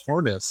how to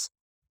harness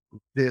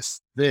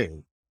this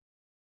thing?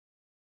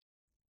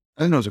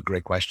 I think those are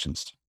great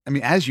questions. I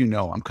mean, as you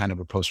know, I'm kind of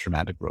a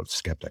post-traumatic growth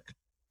skeptic.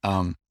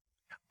 Um,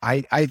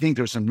 I think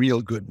there's some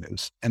real good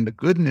news. And the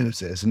good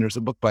news is, and there's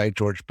a book by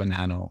George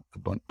Bonanno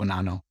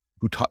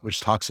which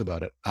talks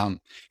about it,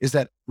 is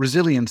that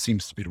resilience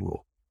seems to be the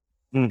rule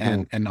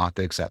Mhm. and not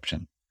the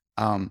exception.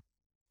 Um,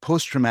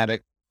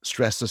 Post-traumatic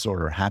stress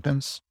disorder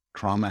happens.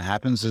 Trauma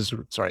happens as a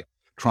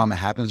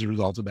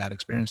result of bad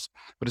experience,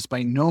 but it's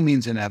by no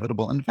means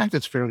inevitable. In fact,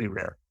 it's fairly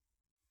rare.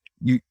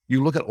 You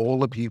look at all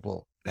the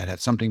people that had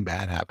something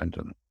bad happen to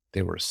them.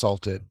 They were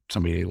assaulted,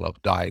 somebody they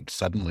loved died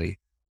suddenly.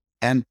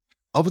 And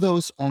of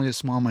those, only a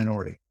small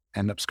minority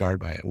end up scarred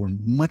by it. We're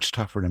much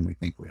tougher than we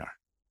think we are.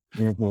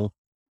 Mhm.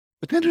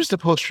 But then there's the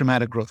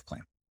post-traumatic growth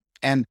claim.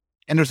 And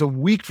there's a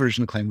weak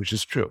version of the claim, which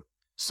is true.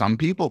 Some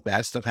people,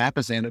 bad stuff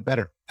happens, they end up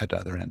better at the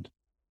other end.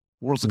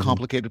 The world's a Mhm.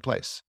 complicated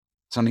place.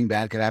 Something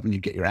bad could happen, you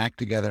get your act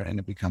together, and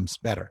it becomes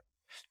better.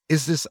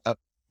 Is this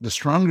the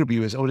stronger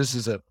view is, this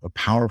is a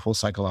powerful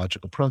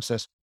psychological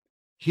process.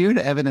 Here,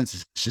 the evidence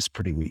is just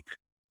pretty weak.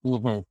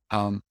 Mhm.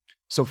 Um,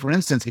 so, for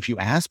instance, if you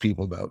ask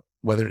people about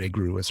whether they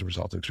grew as a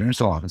result of experience,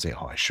 they'll often say,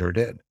 "Oh, I sure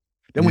did."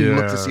 Then, when you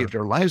look to see Yeah. if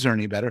their lives are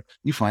any better,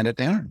 you find that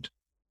they aren't.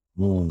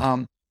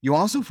 Mm. You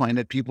also find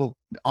that people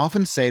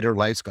often say their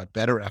lives got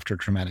better after a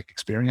traumatic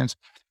experience,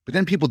 but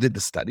then people did the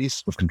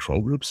studies with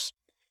control groups.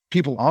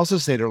 People also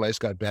say their lives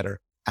got better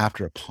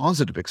after a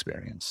positive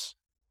experience,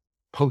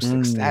 post Mm.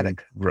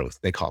 ecstatic growth,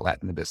 they call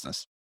that in the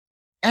business.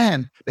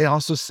 And they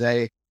also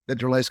say that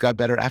their lives got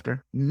better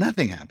after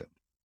nothing happened,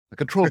 a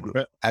control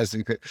group.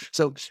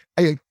 So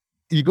I,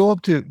 you go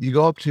up to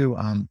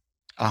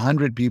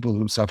 100 people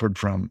who suffered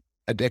from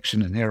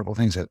addiction and terrible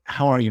things. That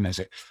how are you? And I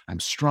say, I'm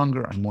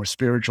stronger, I'm more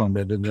spiritual, and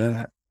blah, blah,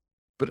 blah.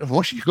 But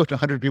once you go to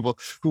 100 people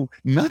who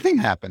nothing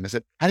happened, I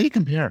said, how do you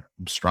compare?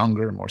 I'm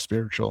stronger, more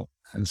spiritual,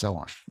 and so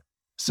on.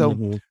 So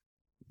Mhm.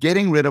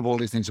 getting rid of all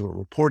these things of a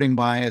reporting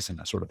bias and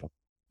a sort of a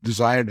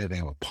desire to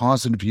have a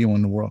positive view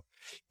on the world.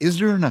 Is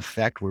there an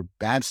effect where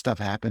bad stuff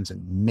happens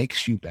and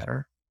makes you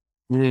better?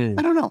 I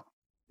Mm. don't know.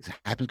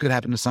 Could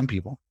happen to some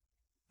people.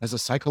 As a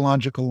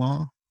psychological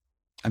law,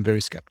 I'm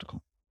very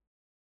skeptical.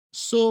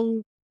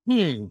 So,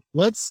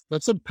 let's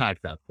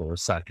unpack that for a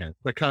second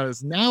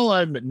because now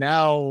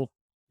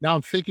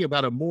I'm thinking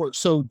about it more.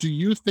 So, do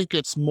you think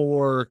it's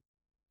more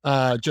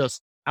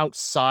just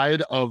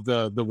outside of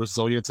the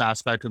resilience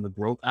aspect and the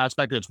growth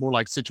aspect? It's more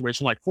like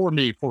situation like for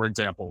me, for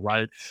example,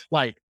 right?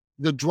 Like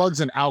the drugs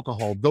and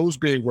alcohol, those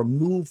being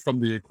removed from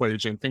the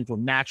equation, things were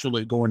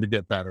naturally going to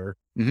get better,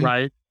 Hmm.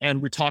 right?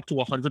 And we talk to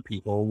 100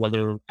 people,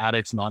 whether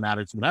addicts,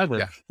 non-addicts, whatever,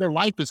 Yeah. their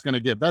life is going to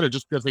get better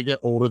just because they get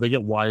older, they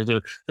get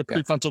wiser, the Yeah.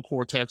 prefrontal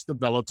cortex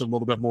develops a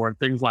little bit more and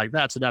things like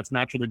that. So that's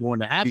naturally going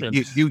to You, happen.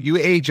 you, you you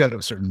age out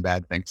of certain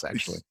bad things,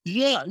 actually.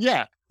 Yeah,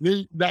 yeah,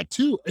 that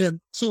too. And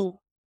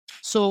so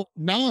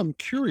now I'm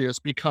curious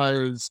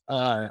because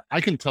I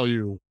can tell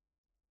you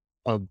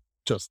of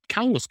just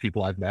countless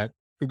people I've met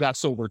who got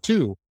sober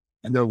too,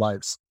 and their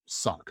lives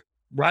suck,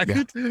 right?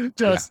 Yeah. Yeah.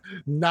 Just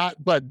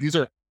not, but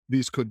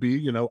these could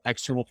be,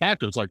 external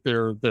factors. Like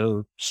they're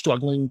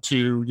struggling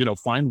to,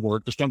 find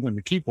work, they're struggling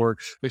to keep work,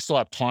 they still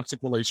have toxic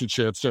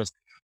relationships, just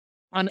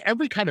on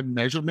every kind of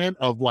measurement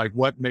of like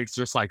what makes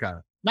just like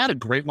a not a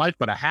great life,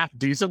 but a half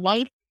decent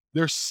life,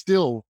 they're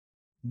still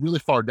really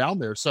far down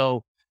there.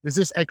 So is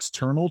this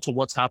external to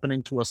what's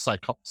happening to us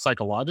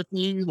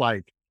psychologically?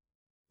 Like,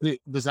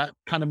 does that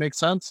kind of make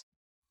sense?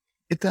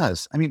 It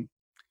does. I mean,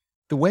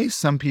 the way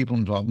some people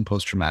involved in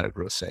post-traumatic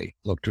growth say,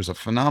 look, there's a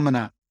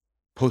phenomena,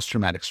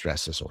 post-traumatic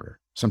stress disorder.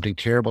 Something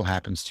terrible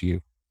happens to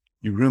you.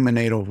 You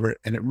ruminate over it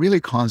and it really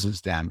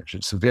causes damage.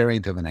 It's a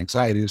variant of an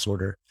anxiety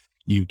disorder.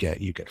 You get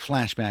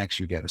flashbacks,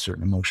 you get a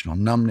certain emotional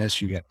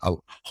numbness, you get a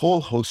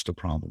whole host of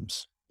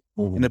problems.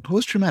 And the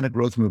post-traumatic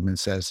growth movement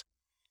says,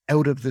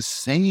 out of the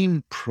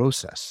same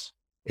process,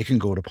 it can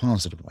go the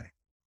positive way.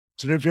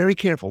 So they're very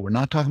careful. We're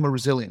not talking about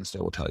resilience, they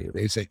will tell you.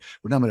 They say,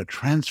 we're talking about a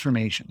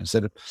transformation.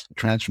 Instead of a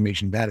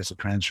transformation bad, it's a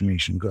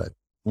transformation good.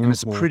 And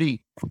it's a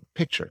pretty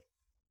picture.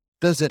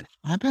 Does it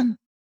happen?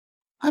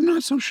 I'm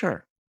not so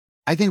sure.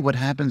 I think what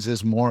happens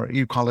is more,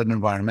 you call it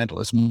environmental,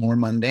 it's more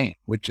mundane,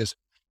 which is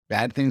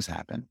bad things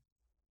happen.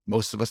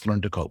 Most of us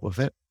learn to cope with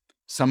it.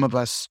 Some of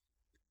us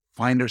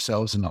find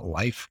ourselves in a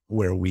life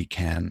where we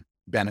can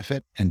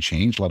benefit and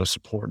change, a lot of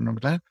support and all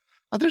that.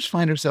 Others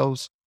find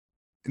ourselves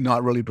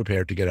not really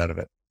prepared to get out of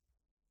it.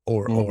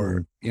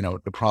 Or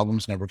the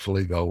problems never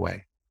fully go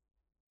away.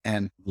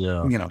 And,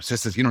 it's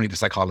just as you don't need a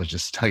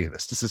psychologist to tell you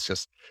this. This is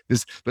just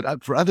this,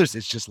 but for others,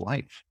 it's just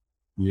life.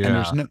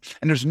 Yeah.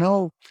 And there's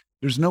no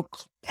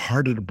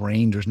part of the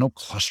brain. There's no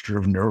cluster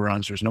of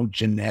neurons. There's no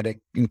genetic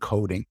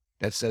encoding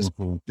that says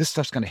this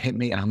stuff's going to hit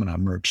me and I'm going to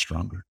emerge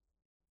stronger.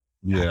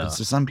 Yeah. Happens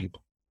to some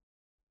people.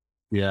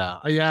 Yeah.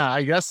 Yeah.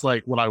 I guess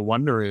like what I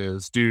wonder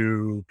is,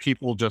 do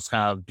people just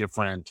have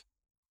different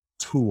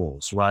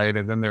tools, right?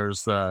 And then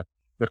there's the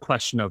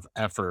question of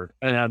effort.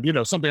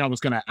 And, something I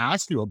was going to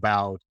ask you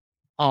about,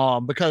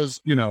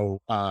 because,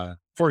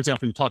 for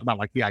example, you talk about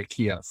like the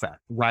IKEA effect,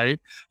 right?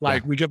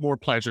 Like we get more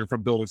pleasure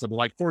from building something.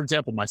 Like, for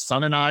example, my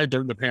son and I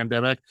during the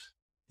pandemic,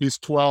 he's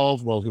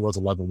 12. Well, he was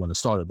 11 when it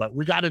started, but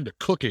we got into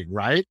cooking,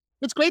 right?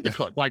 It's great to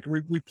cook. Like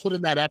we put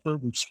in that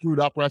effort, we've screwed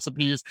up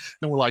recipes.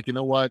 Then we're like, you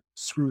know what?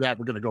 Screw that.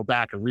 We're going to go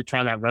back and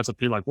retry that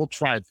recipe. Like we'll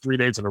try it 3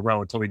 days in a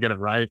row until we get it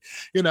right.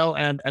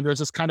 And there's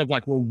this kind of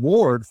like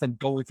reward from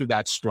going through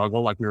that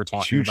struggle, like we were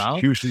talking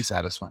about. Hugely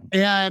satisfying.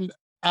 And,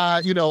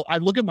 I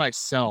look at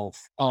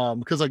myself,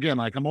 because again,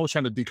 like I'm always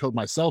trying to decode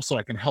myself so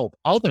I can help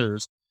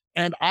others.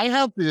 And I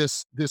have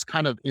this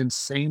kind of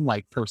insane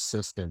like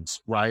persistence,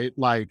 right?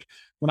 Like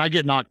when I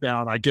get knocked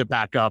down, I get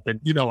back up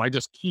and, I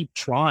just keep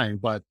trying.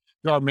 But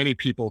there are many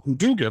people who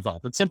do give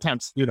up. And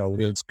sometimes,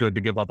 it's good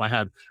to give up. I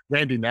had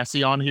Randy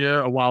Nesse on here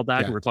a while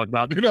back. We were talking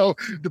about,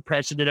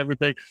 depression and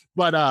everything.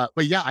 But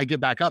yeah, I get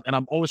back up and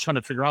I'm always trying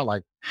to figure out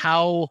like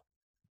how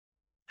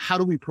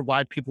do we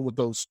provide people with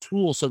those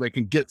tools so they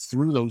can get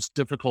through those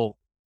difficult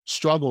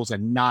struggles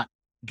and not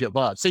give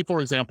up? Say, for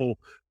example,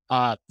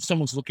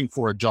 someone's looking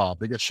for a job,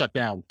 they get shut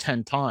down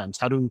 10 times.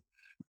 How do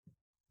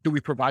we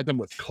provide them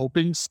with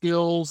coping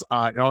skills?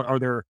 Are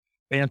there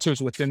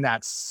answers within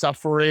that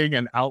suffering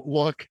and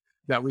outlook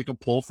that we can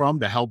pull from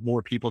to help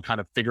more people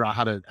kind of figure out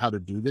how to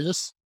do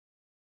this?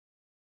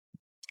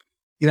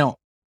 The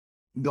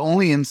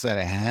only insight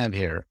I have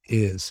here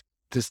is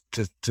just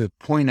to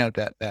point out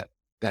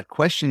that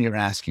question you're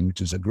asking,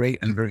 which is a great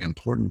and very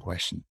important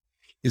question,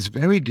 is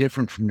very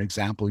different from the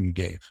example you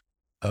gave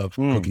of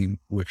cooking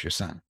with your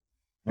son.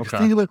 Okay.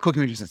 Think about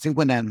cooking with your son. Think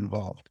when that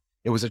involved.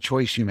 It was a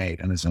choice you made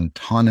and as an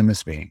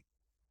autonomous being.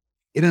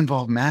 It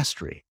involved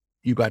mastery.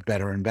 You got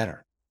better and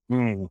better.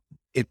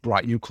 It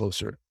brought you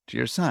closer to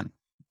your son.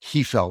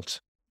 He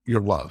felt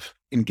your love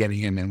in getting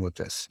him in with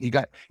this. He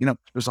got,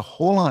 there's a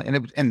whole lot,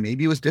 and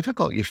maybe it was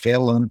difficult. You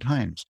failed a lot of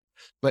times,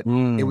 but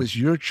it was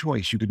your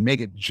choice. You could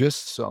make it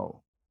just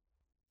so.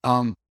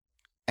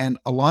 And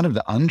a lot of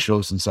the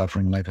unchosen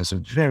suffering in life has a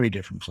very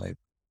different flavor.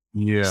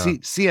 Yeah.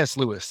 C.S.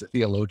 Lewis, the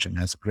theologian,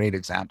 has a great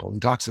example. He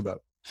talks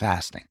about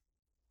fasting.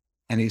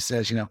 And he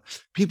says,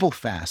 people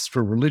fast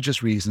for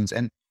religious reasons,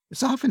 and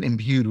it's often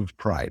imbued with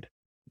pride.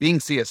 Being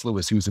C.S.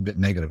 Lewis, he was a bit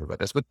negative about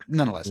this, but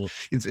nonetheless,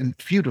 it's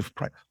imbued with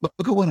pride. Look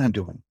at what I'm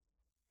doing.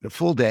 The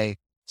full day,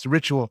 it's a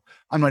ritual.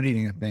 I'm not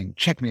eating a thing.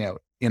 Check me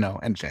out, and I'll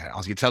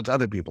tell to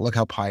other people, look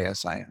how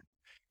pious I am.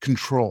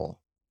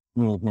 Control,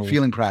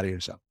 feeling proud of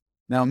yourself.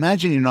 Now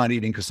imagine you're not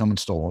eating because someone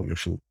stole all your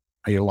food.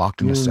 Or you're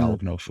locked in a cell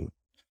with no food.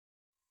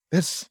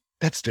 That's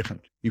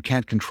different. You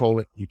can't control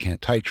it. You can't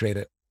titrate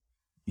it.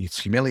 It's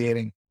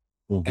humiliating.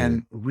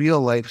 And real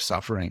life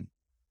suffering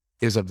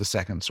is of the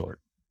second sort.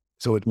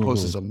 So it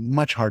poses a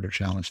much harder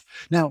challenge.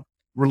 Now,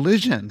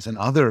 religions and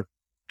other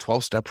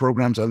 12-step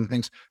programs, other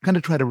things, kind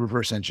of try to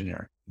reverse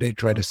engineer. They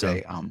try to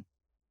say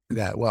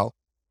that, well,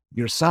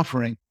 you're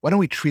suffering. Why don't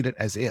we treat it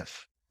as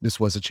if this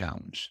was a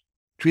challenge?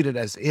 Treat it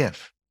as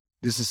if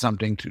this is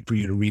something for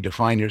you to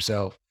redefine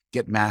yourself,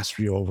 get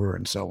mastery over,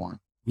 and so on.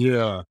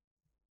 Yeah.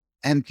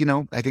 And,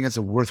 I think it's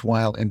a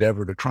worthwhile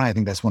endeavor to try. I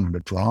think that's one of the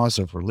draws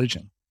of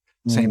religion,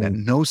 saying that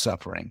no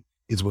suffering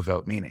is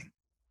without meaning.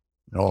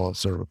 It all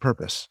serve a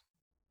purpose.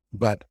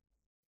 But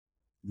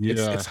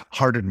it's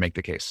harder to make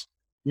the case.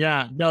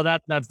 Yeah, no,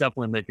 that's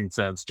definitely making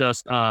sense.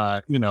 Just,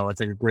 I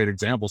think a great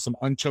example, some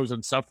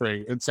unchosen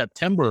suffering. In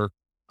September,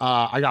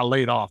 I got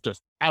laid off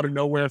just out of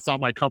nowhere.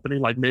 Thought my company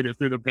like made it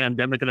through the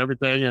pandemic and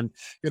everything. And,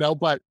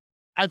 but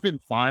I've been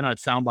fine. I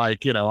sound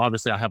like,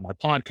 obviously I have my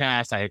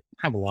podcast. I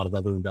have a lot of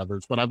other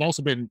endeavors, but I've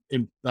also been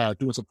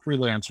doing some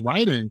freelance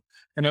writing,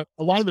 and a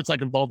lot of it's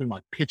like involving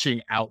like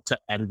pitching out to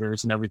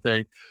editors and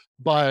everything.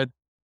 But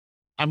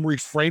I'm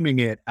reframing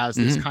it as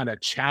this Mhm. kind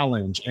of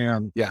challenge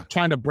and Yeah.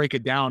 trying to break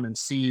it down and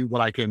see what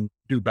I can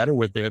do better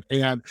with it.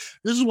 And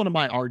this is one of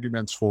my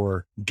arguments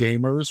for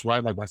gamers,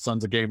 right? Like my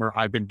son's a gamer.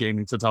 I've been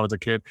gaming since I was a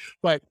kid,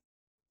 but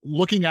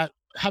looking at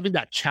having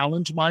that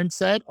challenge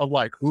mindset of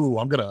like, ooh,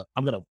 I'm gonna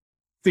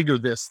figure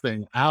this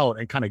thing out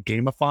and kind of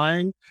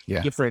gamifying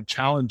Yeah. different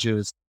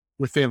challenges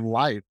within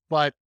life.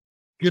 But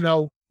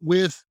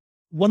with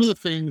one of the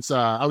things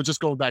I was just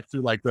going back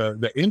through like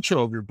the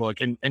intro of your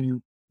book, and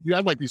you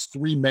have like these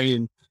three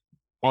main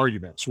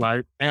arguments,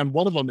 right? And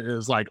one of them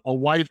is like a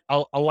life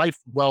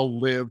well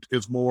lived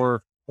is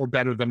more or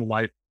better than a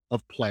life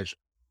of pleasure,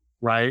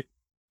 right?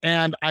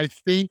 And I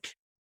think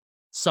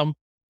some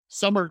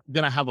some are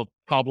gonna have a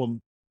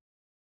problem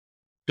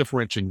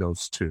differentiating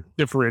those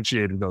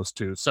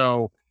two.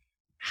 So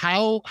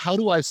how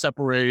do I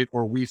separate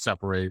or we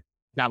separate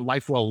that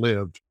life well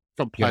lived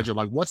from Yeah. pleasure?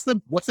 Like what's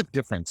the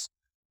difference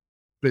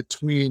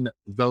between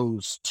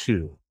those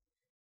two?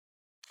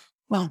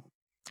 Well,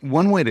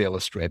 one way to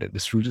illustrate it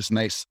is through this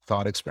nice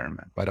thought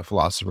experiment by the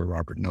philosopher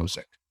Robert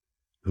Nozick,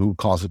 who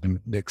calls it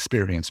the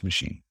experience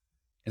machine.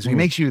 And so he Mm,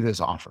 makes you this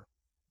offer.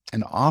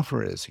 An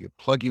offer is you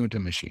plug you into a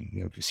machine.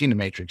 If you've seen the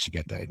Matrix, you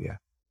get the idea.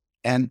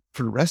 And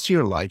for the rest of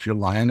your life, you'll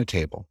lie on a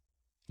table.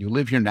 You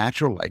live your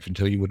natural life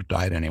until you would have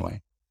died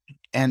anyway.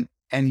 And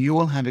you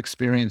will have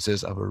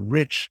experiences of a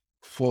rich,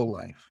 full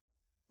life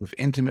with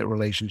intimate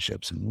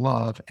relationships and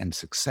love and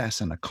success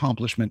and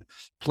accomplishment,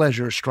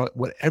 pleasure,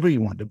 whatever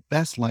you want, the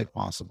best life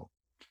possible.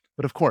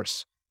 But of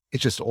course,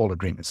 it's just all a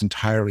dream. It's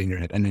entirely in your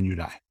head, and then you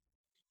die.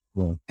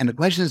 well, And the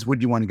question is,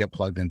 would you want to get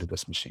plugged into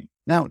this machine?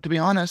 Now, to be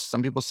honest,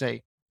 some people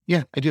say,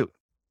 yeah, I do.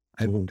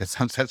 mm, That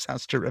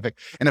sounds terrific.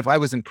 And if I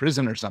was in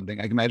prison or something,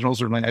 I can imagine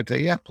also I'd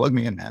say, yeah, plug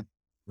me in, man.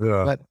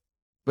 yeah. But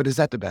but is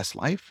that the best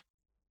life?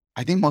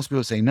 I think most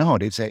people say no.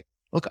 They'd say,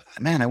 look,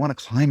 man, I want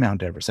to climb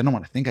Mount Everest. I don't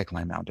want to think I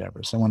climb Mount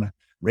Everest. I want to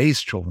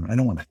raise children. I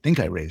don't want to think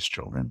I raise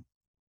children.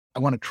 I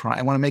want to try.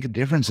 I want to make a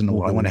difference in the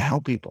world. I want to Mhm.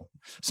 help people.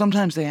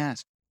 Sometimes they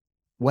ask,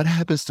 what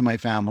happens to my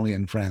family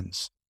and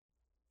friends,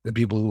 the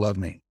people who love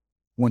me,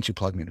 once you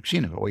plug me in the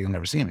machine? Well, you'll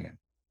never see them again.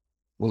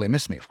 Will they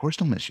miss me? Of course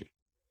they'll miss you.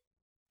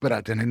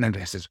 But then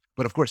I says,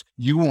 but of course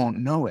you won't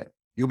know it.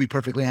 You'll be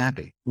perfectly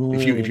happy.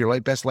 If Mm, your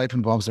best life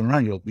involves them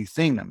around, you'll be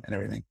seeing them and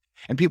everything.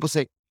 And people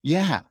say,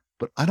 yeah,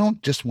 but I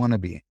don't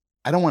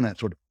want to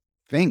sort of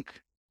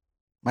think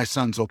my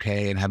son's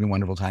okay and having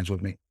wonderful times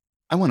with me.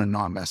 I want to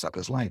not mess up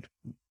his life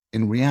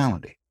in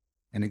reality.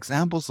 And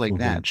examples like mhm,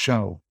 that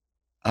show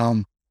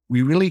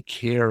we really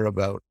care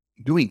about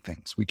doing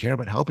things. We care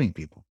about helping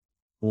people.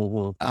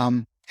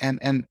 mhm,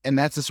 And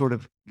that's the sort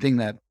of thing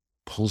that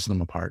pulls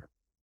them apart.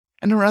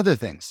 And there are other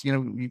things,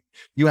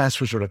 you asked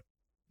for sort of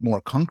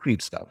more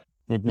concrete stuff.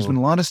 There's mhm, been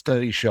a lot of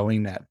studies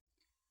showing that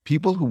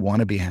people who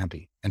want to be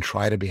happy and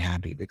try to be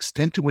happy, the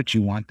extent to which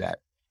you want that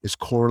is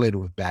correlated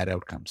with bad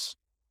outcomes,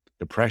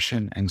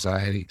 depression,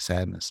 anxiety,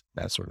 sadness,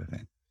 that sort of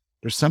thing.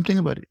 There's something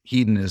about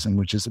hedonism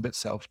which is a bit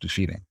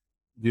self-defeating.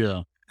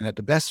 yeah. And that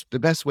the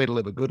best way to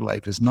live a good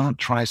life is not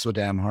try so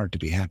damn hard to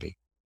be happy.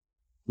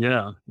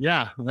 Yeah,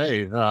 yeah.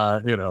 Hey,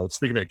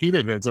 speaking of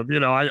hedonism,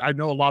 I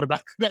know a lot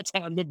about that's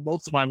how I lived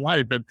most of my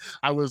life, and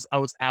I was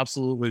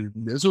absolutely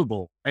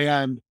miserable.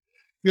 And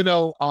you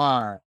know,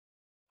 uh,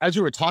 as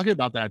you were talking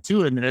about that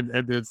too, and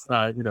this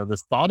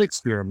this thought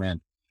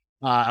experiment,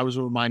 I was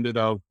reminded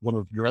of one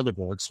of your other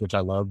books, which I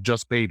love,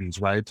 Just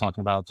Babies, right?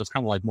 Talking about just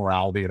kind of like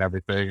morality and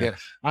everything. And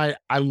Yeah.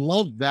 I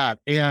love that.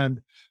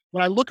 And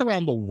when I look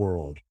around the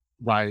world,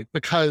 right,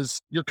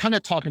 because you're kind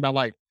of talking about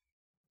like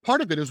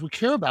part of it is we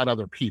care about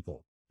other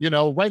people.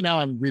 Right now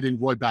I'm reading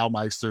Roy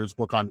Baumeister's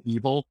book on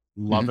evil,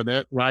 Mhm. loving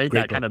it, right?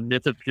 Great That kind book. of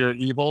myth of pure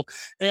evil.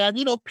 And,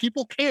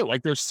 people care.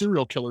 Like there's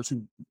serial killers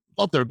who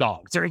love their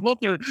dogs or love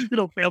their,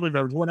 family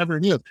members, whatever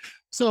it is.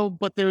 So,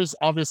 but there's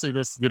obviously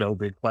this,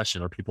 big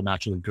question, are people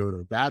naturally good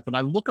or bad? But I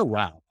look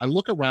around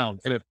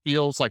and it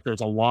feels like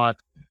there's a lot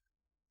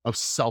of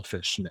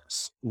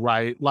selfishness,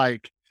 right?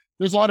 Like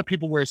there's a lot of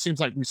people where it seems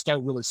like we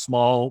start really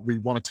small. We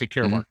want to take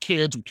care of Mhm. our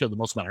kids. We care the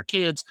most about our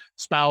kids,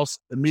 spouse,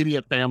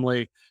 immediate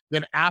family.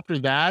 Then after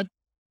that,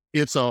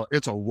 it's a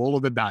roll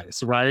of the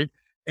dice, right?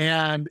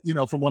 And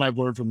from what I've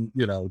learned from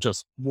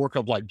just work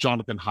of like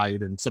Jonathan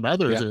Haidt and some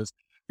others Yeah. is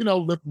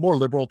more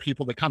liberal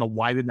people that kind of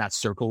widen that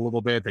circle a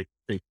little bit.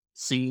 They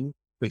seem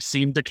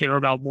to care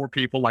about more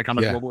people like on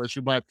a Yeah. global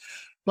issue, but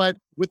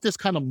with this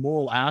kind of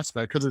moral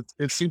aspect, because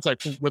it seems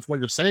like with what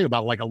you're saying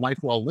about like a life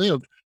well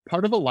lived,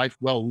 part of a life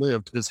well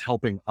lived is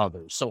helping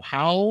others. So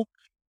how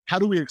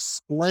do we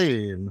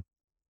explain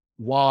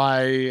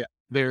why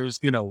there's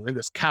in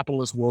this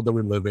capitalist world that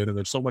we live in and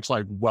there's so much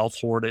like wealth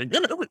hoarding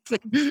and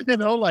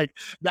everything, like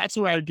that's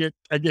where I get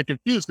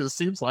confused because it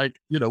seems like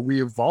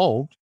we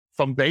evolved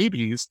from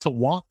babies to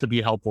want to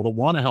be helpful, to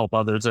want to help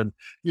others, and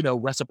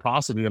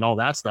reciprocity and all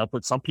that stuff,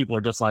 but some people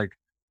are just like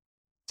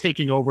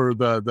taking over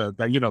the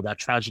that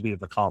tragedy of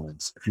the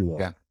commons, if you will.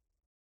 Yeah.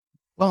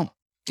 Well,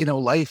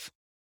 life,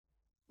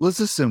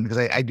 let's assume, because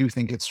I do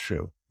think it's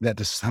true, that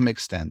to some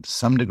extent,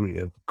 some degree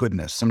of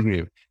goodness, some degree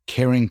of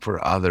caring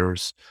for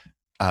others,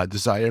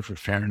 desire for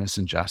fairness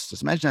and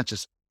justice, imagine that's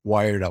just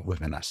wired up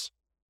within us.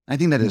 I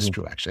think that is Mhm.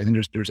 true, actually. I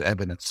think there's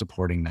evidence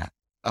supporting that.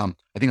 I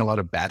think a lot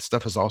of bad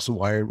stuff is also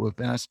wired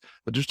within us,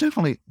 but there's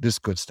definitely this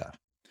good stuff.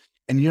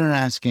 And you're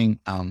asking,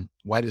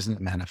 why doesn't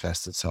it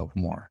manifest itself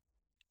more?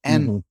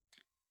 And Mhm.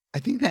 I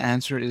think the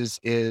answer is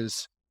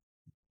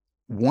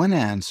one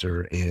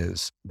answer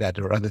is that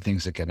there are other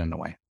things that get in the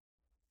way.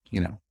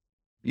 You know,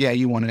 yeah,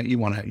 you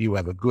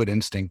have a good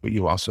instinct, but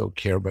you also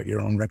care about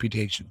your own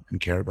reputation and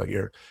care about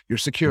your Mhm.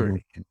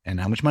 security and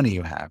how much money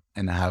you have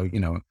and how,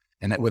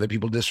 and that whether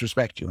people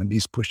disrespect you and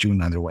these push you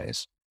in other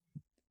ways.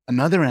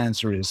 Another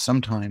answer is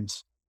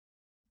sometimes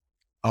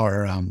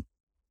our,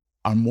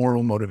 our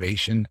moral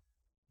motivation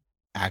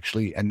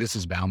actually, and this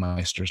is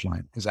Baumeister's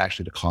line, is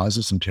actually the cause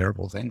of some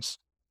terrible things.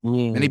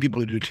 Many Mm. people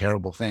who do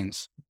terrible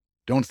things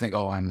don't think,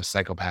 oh, I'm the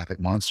psychopathic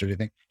monster. They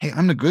think, hey,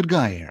 I'm the good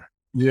guy here.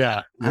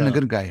 Yeah, I'm the yeah.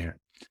 good guy here.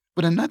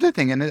 But another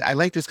thing, and I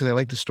like this because I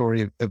like the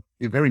story of a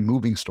very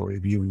moving story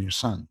of you and your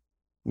son,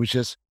 which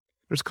is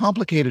there's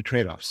complicated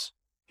trade-offs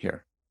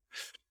here.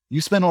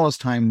 You spend all this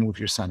time with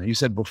your son. And you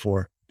said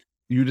before,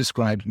 you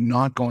described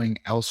not going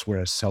elsewhere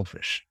as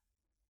selfish.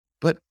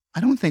 But I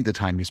don't think the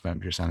time you spent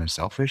with your son is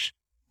selfish.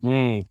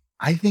 Mm.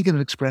 I think it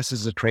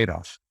expresses a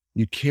trade-off.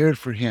 You cared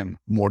for him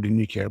more than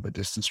you care about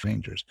distant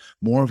strangers,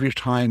 more of your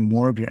time,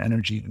 more of your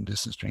energy than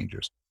distant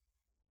strangers.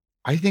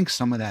 I think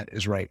some of that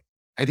is right.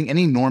 I think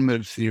any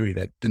normative theory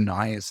that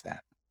denies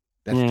that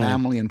Mm.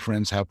 family and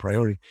friends have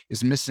priority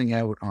is missing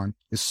out on,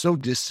 is so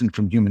distant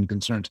from human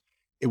concerns,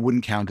 it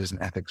wouldn't count as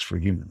an ethics for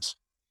humans.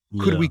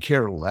 Could we Yeah.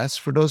 care less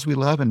for those we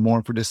love and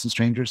more for distant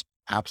strangers?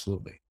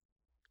 Absolutely.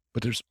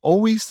 But there's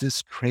always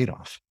this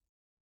trade-off.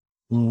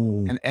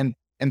 Mm.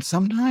 And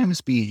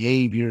sometimes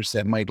behaviors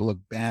that might look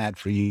bad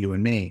for you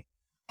and me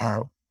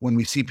are when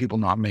we see people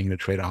not making the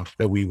trade-off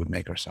that we would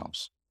make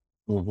ourselves.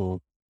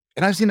 Mhm.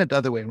 And I've seen it the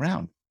other way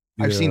around.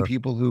 I've seen Yeah.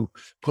 people who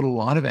put a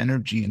lot of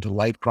energy into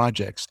life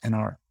projects and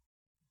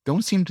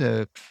don't seem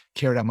to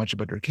care that much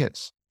about their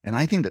kids. And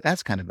I think that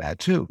that's kind of bad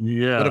too.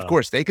 But of Yeah.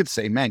 course, they could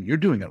say, man, you're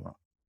doing it wrong.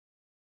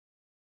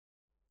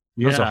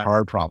 Those are Yeah.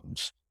 hard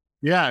problems.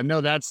 Yeah, no,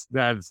 that's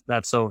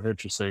so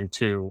interesting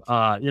too.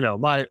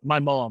 My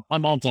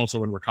mom's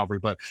also in recovery,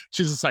 but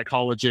she's a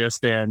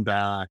psychologist and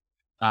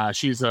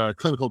she's a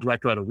clinical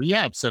director at a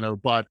rehab center.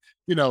 But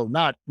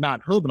not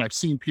her, but I've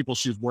seen people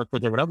she's worked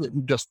with or whatever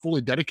who just fully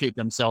dedicate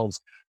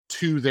themselves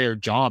to their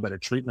job at a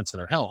treatment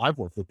center. Hell, I've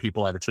worked with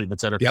people at a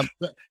treatment center, Yep.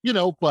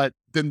 but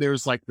then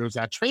there's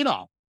that trade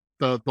off,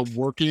 the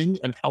working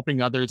and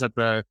helping others at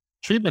the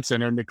treatment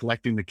center,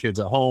 neglecting the kids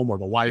at home or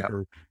the wife Yep.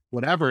 or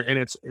whatever, and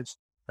it's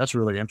that's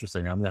really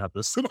interesting. I'm gonna have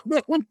to sit on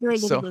that one for a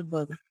little So bit,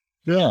 but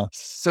yeah,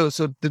 so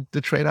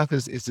the trade-off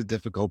is a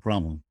difficult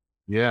problem.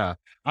 yeah.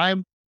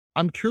 I'm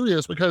I'm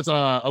curious because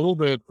a little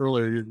bit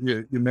earlier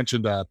you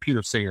mentioned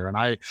Peter Singer, and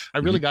I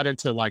really Mhm. got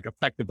into like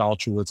effective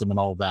altruism and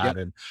all that. Yep.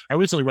 And I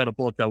recently read a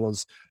book that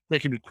was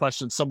making me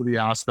question some of the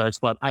aspects,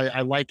 but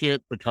I like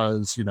it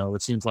because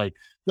it seems like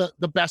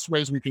the best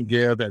ways we can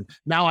give. And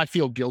now I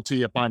feel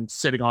guilty if I'm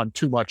sitting on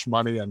too much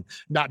money and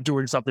not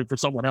doing something for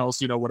someone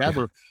else, Yeah.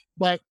 whatever.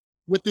 But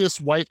with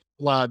this life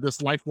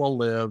well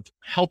lived,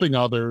 helping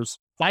others,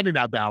 finding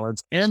that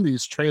balance, and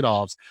these trade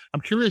offs,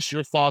 I'm curious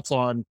your thoughts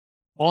on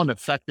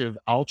effective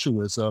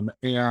altruism,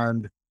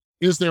 and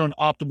is there an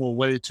optimal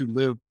way to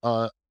live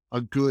a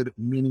good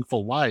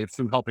meaningful life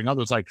through helping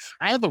others? Like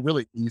I have a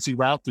really easy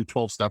route through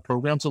 12-step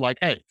programs. So like,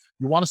 hey,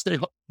 you want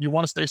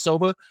to stay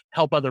sober,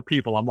 help other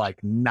people. I'm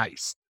like,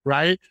 nice,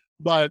 right?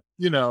 But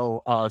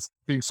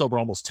being sober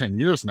almost 10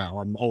 years now,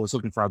 I'm always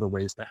looking for other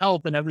ways to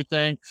help and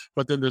everything.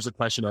 But then there's a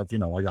question of,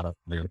 I gotta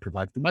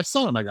provide for my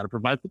son, I gotta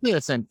provide for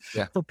this. And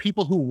Yeah. for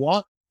people who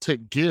want to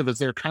give, is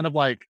there kind of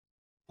like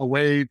a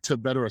way to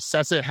better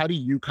assess it? How do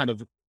you kind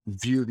of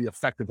view the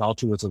effective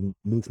altruism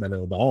movement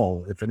at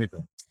all, if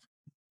anything?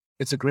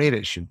 It's a great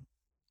issue.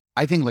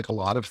 I think like a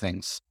lot of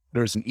things,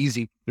 there's I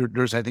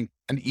think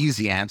an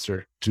easy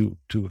answer to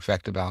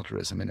effective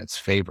altruism in its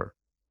favor,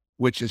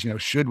 which is,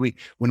 should we,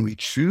 when we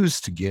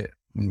choose to give,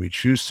 when we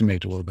choose to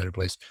make the world a better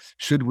place,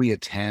 should we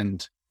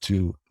attend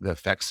to the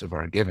effects of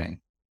our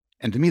giving?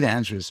 And to me, the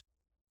answer is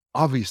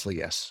obviously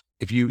yes.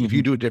 If you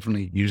Mhm. do it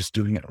differently, you're just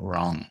doing it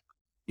wrong.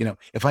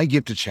 If I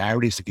give to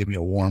charities to give me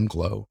a warm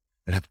glow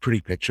that have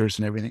pretty pictures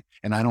and everything,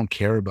 and I don't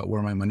care about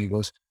where my money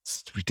goes,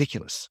 it's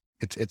ridiculous.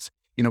 It's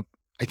you know,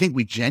 I think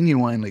we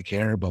genuinely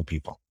care about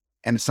people.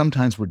 And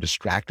sometimes we're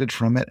distracted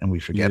from it and we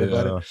forget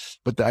about it. Yeah.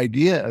 But the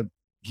idea of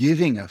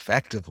giving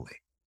effectively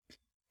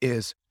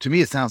is, to me,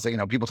 it sounds like,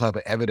 people talk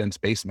about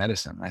evidence-based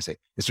medicine. I say,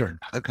 is there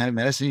another kind of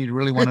medicine you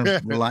really want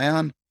to rely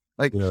on?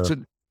 Like, Yeah. so,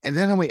 and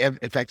then the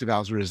effective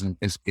altruism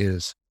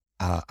is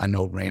a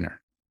no-brainer.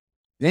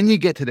 Then you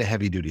get to the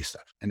heavy duty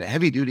stuff. And the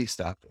heavy duty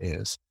stuff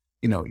is,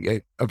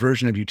 a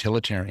version of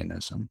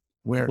utilitarianism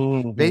where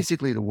Mhm.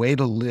 basically the way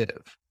to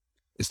live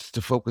is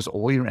to focus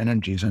all your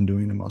energies on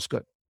doing the most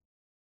good.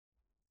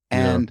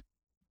 Yeah. And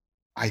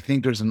I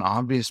think there's an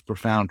obvious,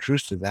 profound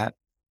truth to that.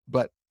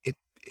 But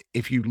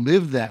if you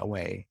live that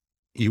way,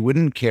 you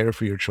wouldn't care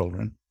for your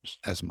children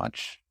as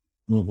much.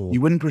 Mhm.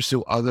 You wouldn't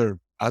pursue other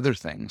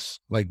things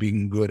like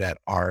being good at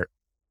art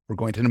or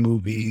going to the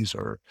movies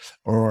or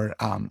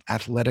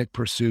athletic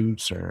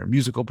pursuits or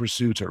musical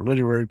pursuits or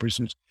literary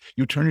pursuits.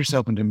 You turn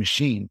yourself into a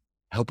machine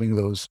helping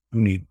those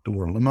who need the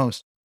world the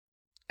most.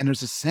 And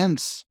there's a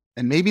sense,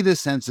 and maybe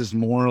this sense is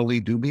morally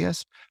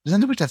dubious, there's a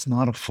sense in which that's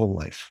not a full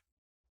life.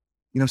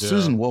 Yeah.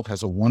 Susan Wolf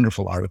has a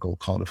wonderful article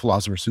called, a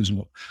philosopher, Susan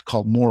Wolf,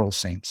 called Moral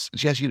Saints.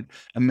 She asks you to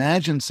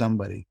imagine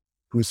somebody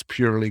who is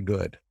purely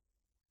good.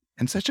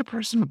 And such a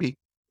person would be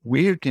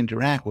weird to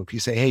interact with. If you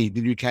say, hey,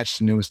 did you catch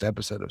the newest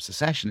episode of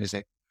Succession? They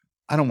say,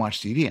 I don't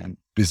watch TV. I'm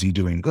busy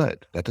doing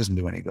good. That doesn't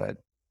do any good.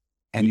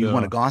 And you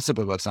want Yeah. to gossip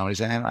about somebody,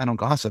 say, I don't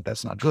gossip.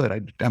 That's not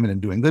good. I'm in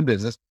doing good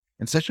business.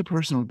 And such a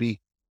person would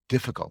be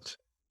difficult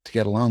to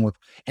get along with.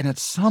 And at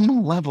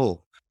some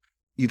level,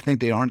 you'd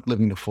think they aren't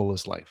living the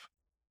fullest life.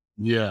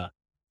 Yeah.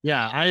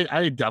 Yeah,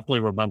 I definitely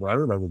remember. I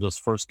remember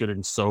just first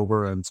getting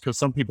sober, and because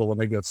some people when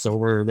they get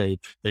sober, they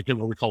get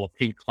what we call a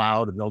pink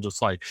cloud, and they'll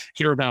just like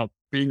hear about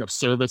being of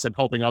service and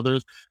helping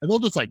others, and they'll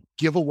just like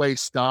give away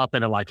stuff,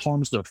 and it like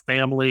harms their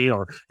family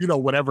or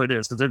whatever it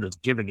is, because they're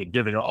just giving and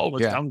giving. Oh,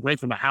 let's Yeah. downgrade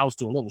from a house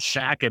to a little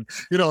shack, and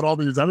and all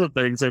these other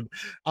things, and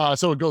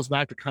so it goes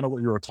back to kind of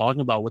what you were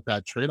talking about with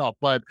that trade off,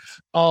 but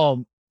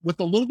with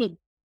a little bit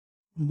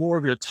more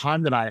of your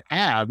time than I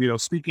have,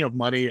 speaking of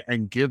money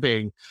and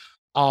giving.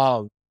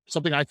 Uh,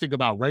 Something I think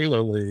about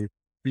regularly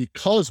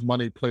because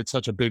money played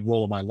such a big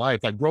role in my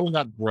life. Like growing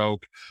up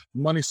broke,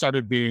 money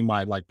started being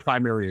my like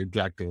primary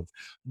objective.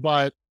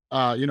 But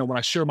when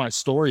I share my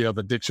story of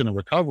addiction and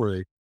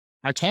recovery,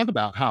 I talk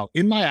about how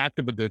in my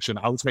active addiction,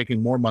 I was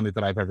making more money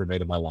than I've ever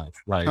made in my life,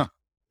 right? Huh.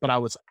 But I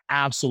was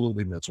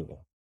absolutely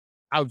miserable.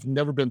 I've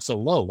never been so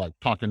low, like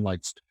talking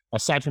like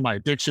aside from my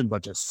addiction,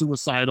 but just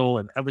suicidal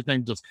and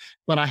everything.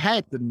 But I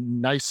had the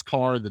nice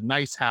car, the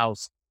nice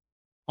house,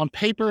 on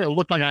paper, it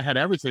looked like I had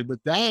everything, but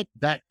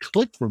that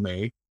clicked for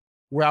me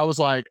where I was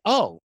like,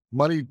 oh,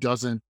 money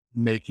doesn't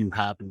make you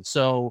happy.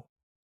 So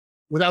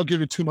without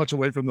giving too much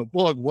away from the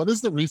book, what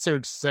does the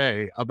research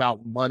say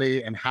about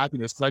money and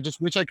happiness? Because I just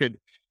wish I could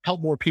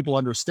help more people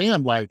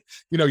understand, like,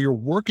 you're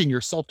working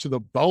yourself to the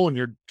bone,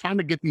 you're trying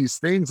to get these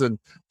things, and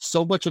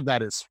so much of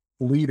that is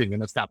fleeting,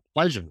 and it's that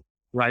pleasure,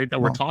 right,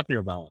 that we're Well, talking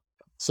about.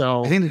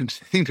 I So think I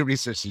think the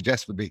research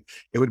suggests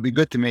it would be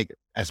good to make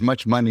as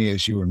much money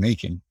as you were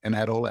making and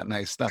add all that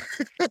nice stuff,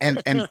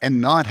 and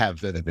not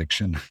have that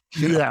addiction.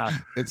 You know, yeah,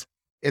 it's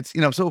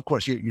So of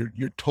course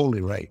you're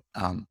totally right.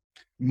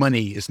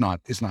 Money is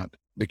not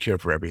the cure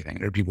for everything.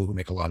 There are people who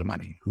make a lot of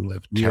money who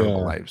live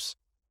terrible yeah, lives.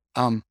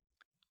 Um,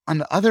 on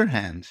the other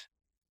hand,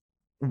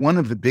 one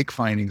of the big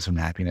findings from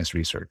happiness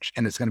research,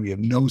 and it's going to be of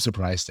no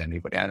surprise to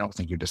anybody, I don't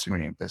think you're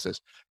disagreeing with this,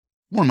 is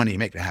more money you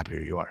make, the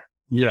happier you are.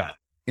 yeah,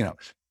 You know,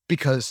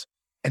 because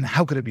and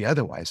how could it be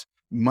otherwise?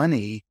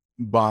 Money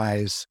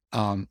buys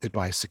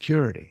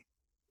security,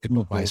 it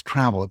mhm, buys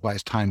travel, it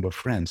buys time with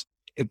friends,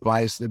 it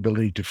buys the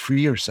ability to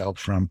free yourself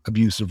from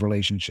abusive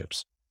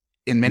relationships.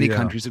 In many yeah,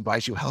 countries, it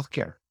buys you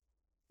healthcare.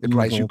 It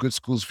buys you mhm, good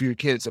schools for your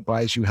kids. It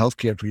buys you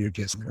healthcare for your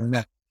kids and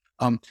that.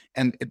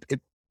 And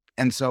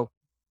and so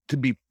to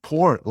be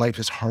poor, life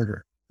is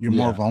harder. You're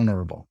more yeah,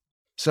 vulnerable.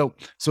 So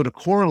the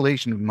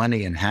correlation of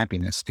money and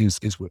happiness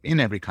is within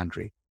every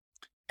country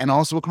and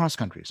also across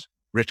countries.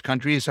 Rich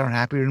countries are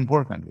happier than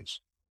poor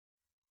countries.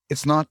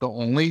 It's not the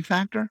only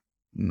factor,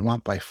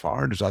 not by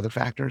far. There's other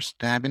factors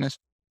to happiness,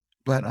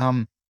 but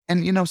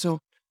and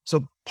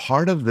so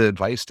part of the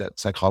advice that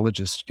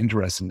psychologists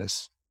interested in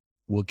this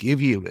will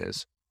give you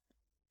is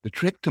the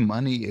trick to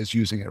money is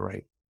using it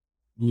right.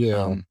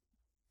 yeah, Um,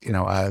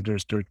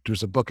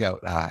 there's a book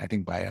out, I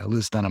think by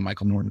Liz Dunn and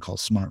Michael Norton called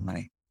Smart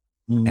Money,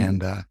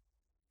 mhm,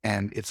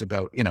 and it's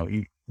about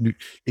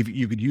if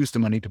you could use the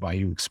money to buy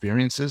you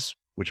experiences,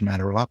 which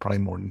matter a lot, probably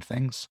more than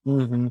things,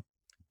 mhm,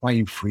 buy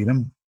you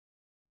freedom,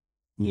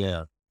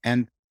 yeah,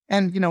 and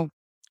and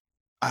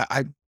I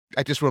I,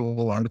 I just wrote a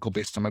little article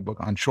based on my book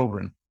on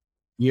children.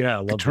 yeah, I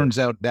It love it. turns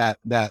out that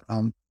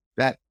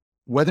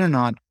whether or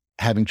not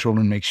having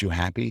children makes you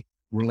happy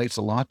relates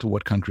a lot to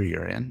what country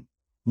you're in.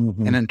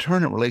 Mhm, And in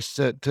turn, it relates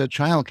to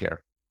childcare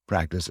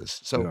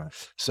practices. So, yeah,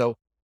 so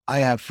I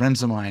have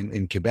friends of mine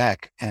in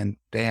Quebec, and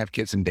they have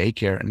kids in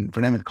daycare, and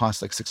for them, it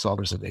costs like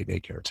 $6 a day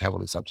daycare. It's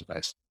heavily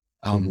subsidized.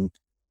 Um, mhm,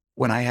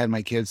 when I had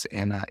my kids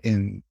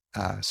in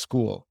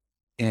school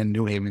in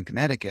New Haven,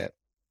 Connecticut,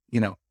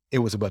 it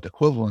was about the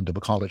equivalent of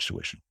a college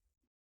tuition,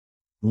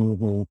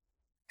 mhm,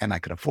 and I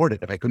could afford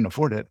it. If I couldn't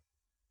afford it,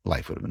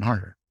 life would have been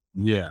harder.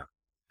 yeah.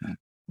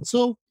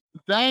 So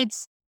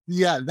that's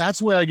yeah,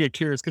 that's where I get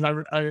curious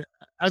because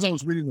as I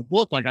was reading the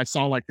book, like I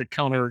saw like the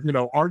counter,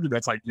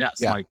 arguments like,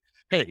 yes, Yeah, like,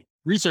 hey,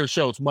 research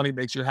shows money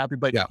makes you happy,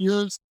 but yeah,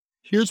 here's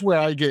where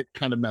I get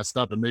kind of messed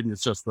up, and maybe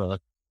it's just the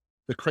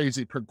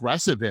crazy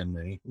progressive in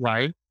me,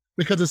 right?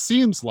 Because it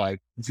seems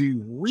like the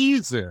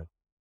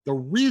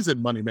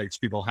reason money makes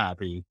people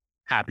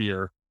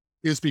happier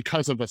is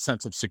because of a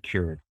sense of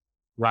security,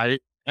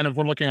 right? And if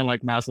we're looking at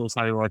like Maslow's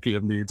hierarchy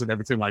of needs and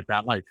everything like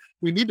that, like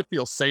we need to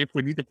feel safe,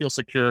 we need to feel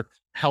secure,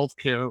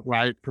 healthcare,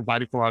 right?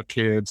 Providing for our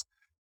kids,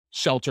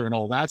 shelter and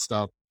all that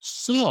stuff.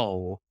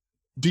 So,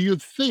 do you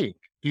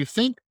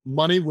think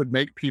money would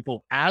make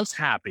people as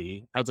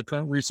happy as the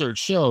current research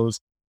shows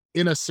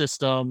in a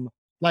system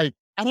like,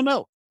 I don't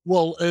know,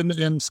 well,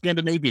 in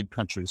Scandinavian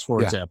countries, for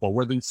Yeah. example,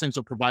 where these things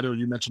are provided,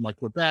 you mentioned like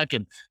Quebec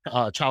and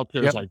childcare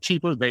is Yep. like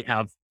cheaper, they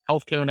have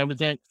healthcare and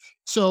everything.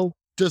 So,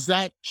 does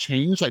that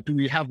change? Like, do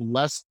we have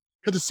less?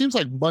 Because it seems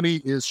like money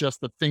is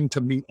just the thing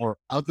to meet our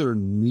other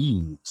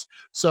needs.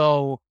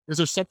 So, is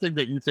there something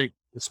that you think,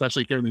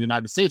 especially here in the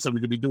United States, that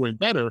we could be doing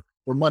better,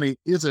 where money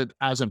isn't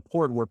as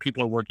important, where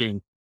people are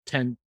working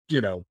 10,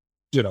 you know,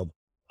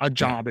 a Yeah.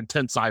 job and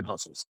 10 side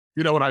hustles.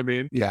 You know what I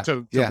mean? Yeah.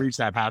 To Yeah. reach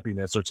that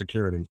happiness or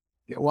security.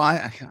 Yeah,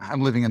 well,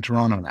 I'm living in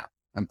Toronto now.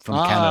 I'm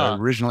from Canada Ah,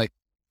 originally,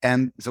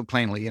 and so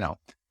plainly,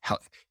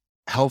 health,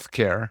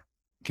 healthcare,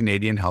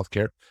 Canadian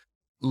healthcare,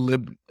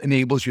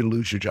 enables you to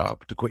lose your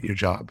job, to quit your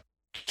job,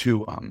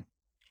 to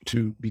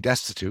be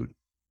destitute,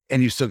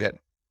 and you still get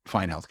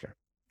fine healthcare,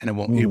 and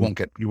mm,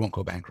 you won't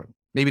go bankrupt.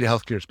 Maybe the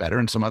healthcare is better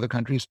in some other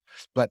countries,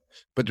 but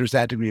there's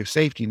that degree of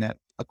safety net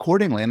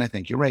accordingly. And I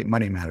think you're right,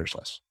 money matters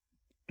less.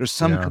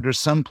 yeah. There's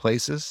some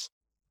places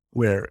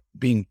where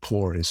being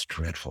poor is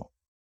dreadful.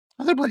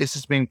 Other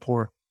places being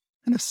poor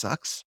kind of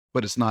sucks,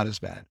 but it's not as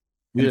bad.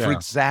 And for Yeah.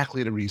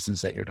 exactly the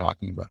reasons that you're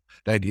talking about,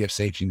 the idea of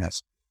safety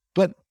nets.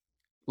 But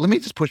let me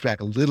just push back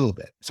a little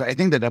bit. So I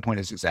think that that point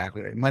is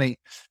exactly right. Money,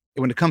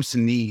 when it comes to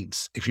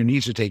needs, if your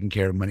needs are taken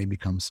care of, money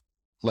becomes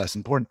less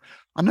important.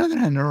 On the other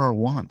hand, there are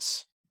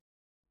wants.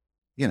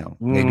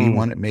 Maybe you Mm,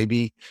 want it,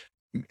 maybe,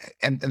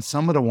 and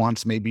some of the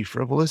wants may be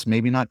frivolous,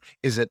 maybe not.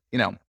 Is it,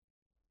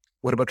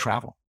 what about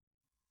travel?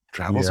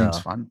 Travel seems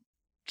yeah. fun.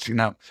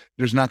 So,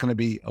 there's not going to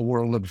be a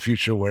world of the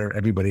future where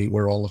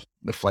all of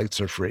the flights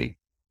are free.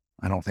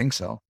 I don't think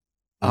so.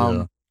 Yeah.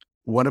 Um,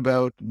 what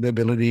about the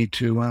ability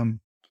to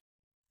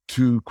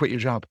quit your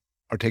job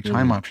or take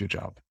time Mm, off your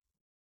job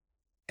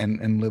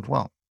and live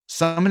well?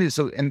 Somebody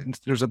so and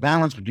there's a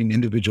balance between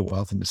individual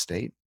wealth and the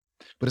state,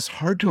 but it's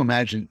hard to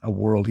imagine a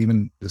world,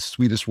 even the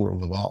sweetest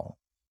world of all,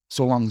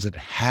 so long as it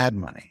had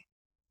money,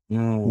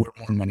 mm. where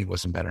more money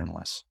wasn't better and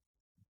less.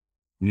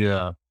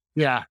 Yeah.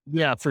 Yeah.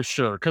 Yeah, for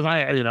sure. Cause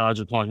I was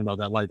just talking about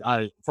that. Like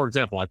for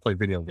example, I play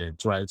video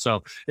games, right?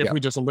 So if Yeah. we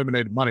just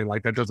eliminated money,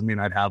 like that doesn't mean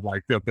I'd have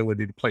like the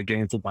ability to play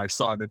games with my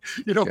son and,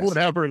 Yes.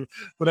 whatever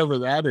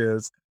that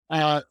is.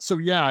 So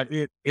yeah,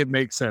 it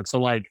makes sense. So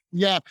like,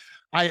 yeah,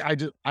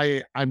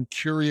 I'm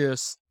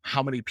curious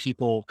how many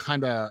people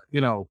kind of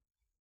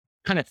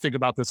think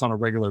about this on a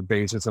regular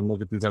basis and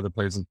look at these other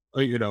places,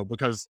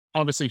 because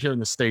obviously here in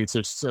the States,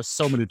 there's just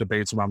so many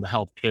debates around the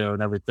healthcare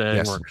and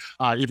everything, or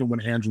Yes. even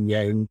when Andrew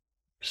Yang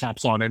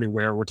pops on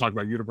anywhere, we're talking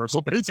about universal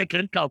basic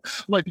income.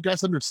 Like, you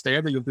guys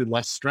understand that you'll be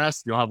less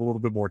stressed, you'll have a little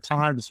bit more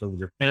time to spend with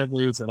your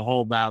families and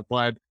all that.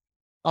 But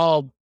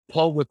Paul,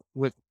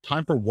 with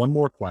time for one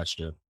more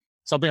question,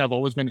 something I've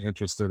always been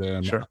interested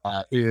in Sure.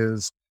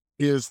 is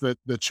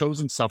the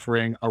chosen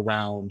suffering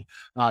around.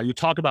 You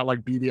talk about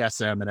like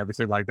BDSM and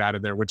everything like that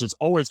in there, which is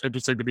always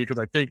interesting to me because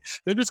I think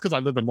maybe it's because I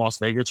live in Las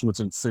Vegas, which is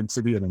in Sin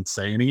City and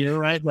insane here,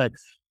 right? But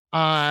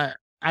uh,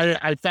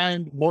 I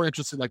find more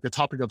interesting like the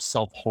topic of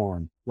self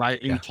harm, right?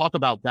 And you Yeah. talk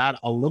about that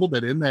a little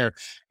bit in there.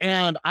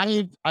 And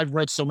I've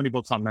read so many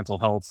books on mental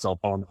health, self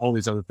harm, all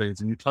these other things,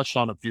 and you touched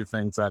on a few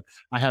things that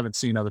I haven't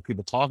seen other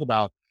people talk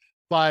about.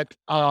 But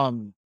a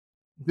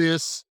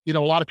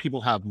lot of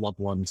people have loved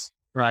ones,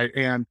 right?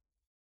 And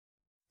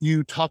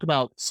you talk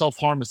about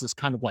self-harm as this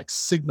kind of like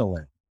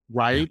signaling, Yeah.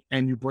 right?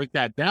 And you break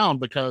that down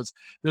because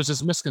there's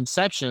this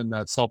misconception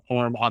that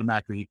self-harm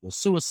automatically equals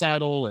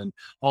suicidal and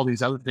all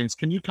these other things.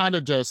 Can you kind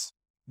of just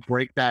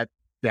break that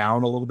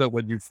down a little bit,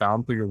 what you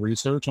found through your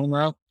research on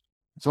that?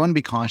 So I want to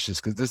be cautious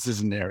because this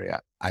is an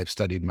area I've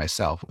studied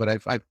myself, but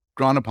I've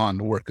drawn upon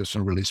the work of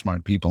some really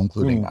smart people,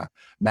 including Mm,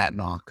 Matt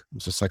Nock,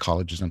 who's a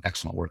psychologist, and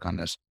excellent work on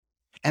this.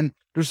 And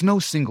there's no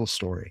single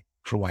story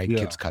for why yeah,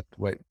 kids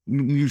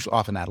usually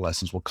often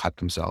adolescents will cut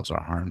themselves or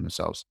harm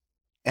themselves.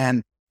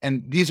 And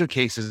these are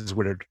cases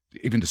where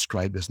they're even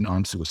described as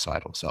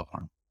non-suicidal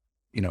self-harm.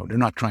 They're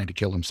not trying to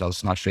kill themselves,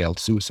 it's not failed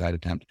suicide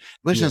attempt.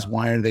 The question is, yeah,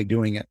 why are they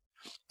doing it?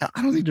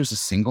 I don't think there's a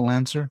single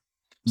answer.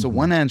 So mhm,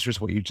 one answer is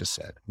what you just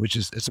said, which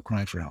is it's a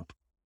cry for help.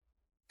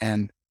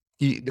 And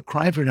the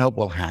cry for help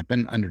will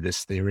happen under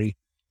this theory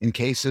in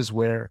cases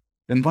where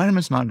the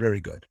environment's not very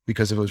good.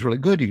 Because if it was really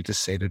good, you could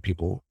just say to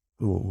people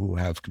who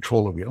have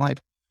control over your life,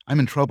 I'm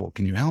in trouble.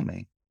 Can you help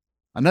me?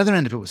 On the other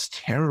end, if it was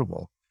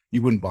terrible,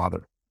 you wouldn't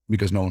bother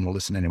because no one will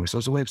listen anyway. So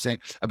it's a way of saying,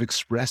 of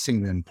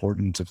expressing the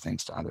importance of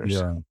things to others.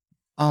 yeah,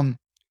 Um,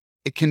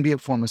 it can be a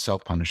form of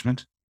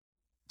self-punishment.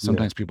 yeah,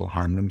 Sometimes people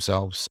harm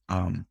themselves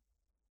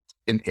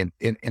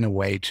in a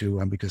way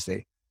too, because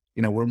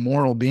we're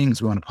moral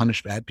beings. We want to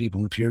punish bad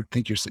people. If you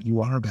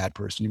are a bad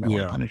person, you might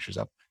want to yeah, punish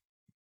yourself.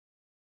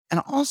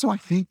 And also, I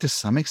think to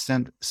some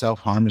extent, self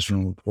harm is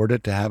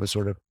reported to have a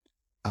sort of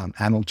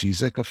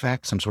analgesic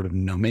effect, some sort of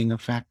numbing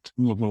effect.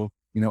 mhm,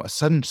 A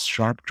sudden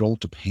sharp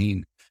jolt of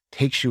pain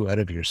takes you out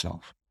of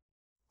yourself.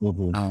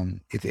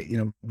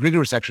 Mhm.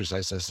 Rigorous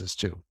exercise does this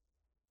too,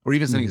 or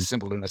even something Mhm. as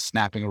simple as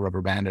snapping a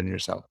rubber band on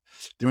yourself.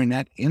 During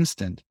that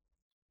instant,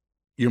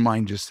 your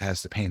mind just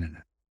has the pain in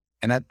it.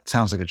 And that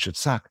sounds like it should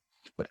suck,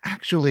 but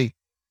actually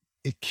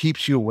it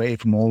keeps you away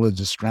from all the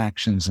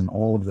distractions and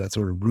all of that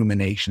sort of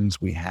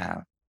ruminations we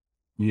have.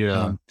 Yeah.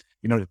 Um,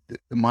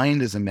 the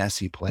mind is a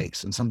messy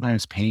place, and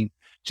sometimes pain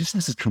just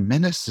has a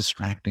tremendous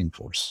distracting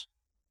force.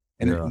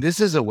 And Yeah. this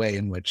is a way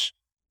in which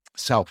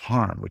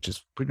self-harm, which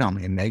is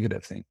predominantly a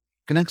negative thing,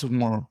 connects with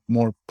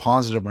more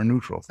positive or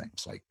neutral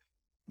things like,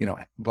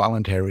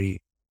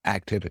 voluntary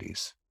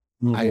activities.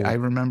 I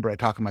Mhm. remember I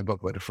talk in my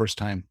book about the first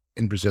time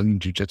in Brazilian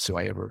jiu-jitsu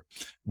I ever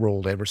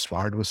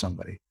sparred with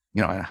somebody.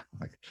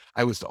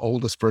 I was the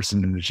oldest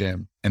person in the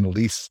gym and the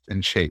least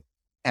in shape.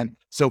 And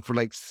so for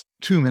like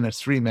 2 minutes,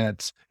 3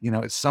 minutes,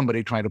 it's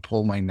somebody trying to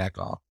pull my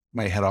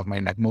head off my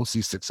neck,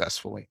 mostly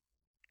successfully.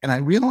 And I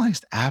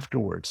realized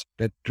afterwards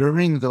that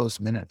during those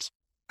minutes,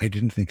 I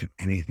didn't think of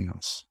anything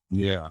else.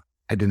 Yeah.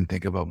 I didn't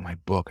think about my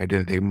book. I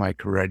didn't think of my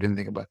career. I didn't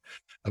think about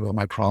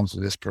my problems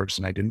with this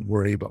person. I didn't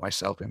worry about my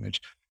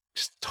self-image.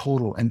 Just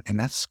total, and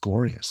that's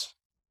glorious.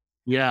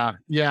 Yeah,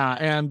 yeah,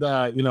 and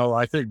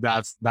I think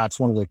that's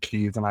one of the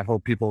keys, and I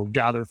hope people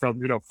gather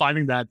from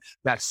finding that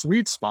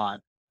sweet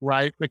spot,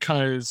 right?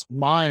 Because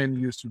mine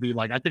used to be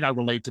like I think I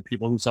relate to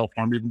people who self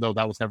harm, even though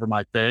that was never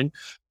my thing.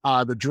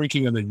 The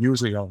drinking and the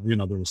using of there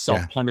was self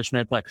Yeah.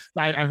 punishment, but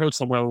I heard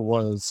somewhere it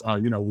was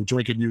we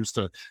drink and use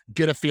to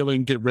get a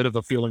feeling, get rid of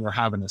a feeling, or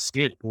have an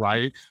escape,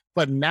 right?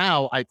 But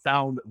now I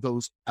found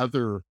those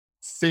other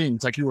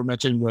things, like you were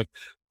mentioning with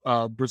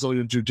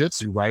Brazilian jiu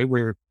jitsu, right?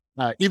 Where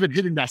even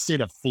hitting that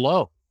state of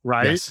flow,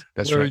 right? Yes,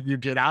 that's Where right. you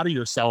get out of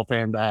yourself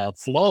and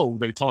flow.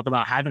 They talk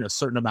about having a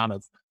certain amount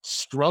of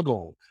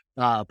struggle,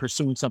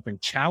 pursuing something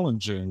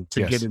challenging to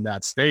get Yes. in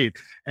that state.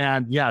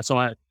 And yeah, so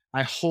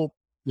I hope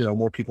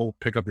more people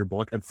pick up your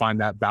book and find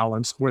that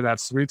balance where that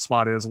sweet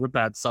spot is with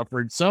that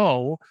suffering.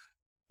 So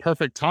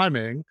perfect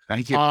timing.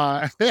 Thank you.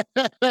 Uh,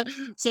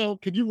 so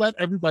can you let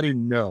everybody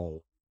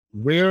know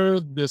where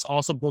this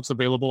awesome book's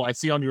available? I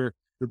see on your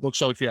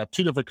bookshelf you have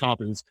two different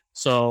copies.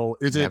 So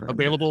is it Never.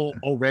 available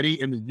already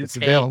in the It's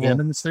UK and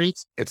available. in the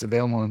States? It's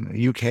available in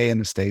the UK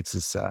and the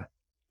States.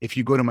 If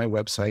you go to my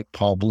website,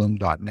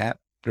 paulbloom.net,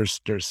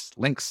 there's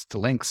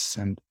links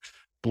and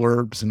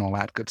blurbs and all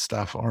that good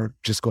stuff, or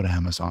just go to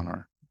Amazon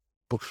or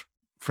book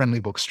friendly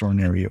bookstore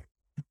near you.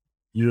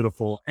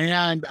 Beautiful.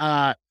 And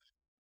I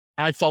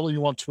follow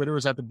you on Twitter.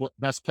 Is that the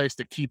best place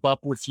to keep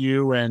up with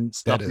you and That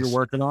stuff you're is,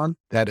 working on?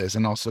 that is,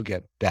 and also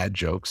get dad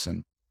jokes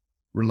and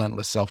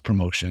relentless self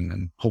promotion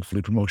and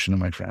hopefully promotion of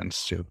my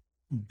friends too.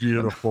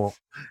 Beautiful.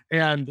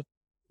 And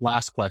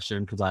last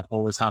question, because I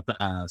always have to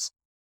ask,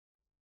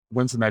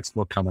 when's the next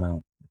book coming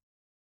out?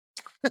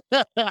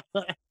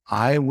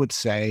 I would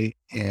say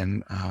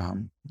in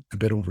a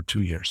bit over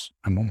 2 years.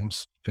 I'm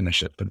almost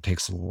finished it, but it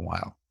takes a little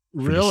while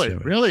for this Really? to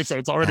Really? So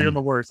it's already in and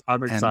the works.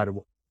 I'm and excited.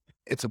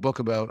 it's a book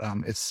about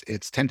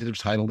its tentative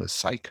title is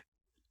Psych,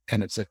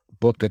 and it's a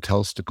book that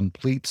tells the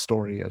complete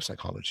story of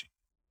psychology.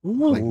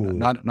 Like Ooh,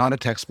 not a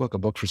textbook, a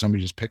book for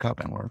somebody to just pick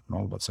up and learn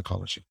all about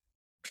psychology.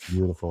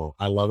 beautiful.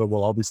 I love it.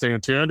 Well, I'll be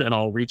staying tuned and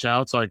I'll reach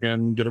out so I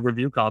can get a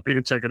review copy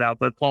and check it out.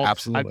 But Paul,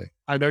 Absolutely.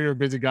 I know you're a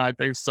busy guy.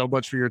 Thanks so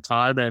much for your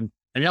time. And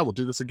yeah, we'll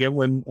do this again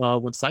when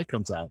Sight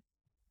comes out.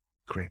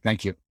 Great.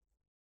 Thank you.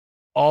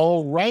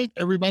 All right,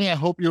 everybody. I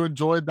hope you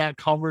enjoyed that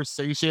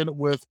conversation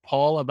with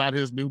Paul about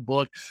his new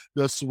book,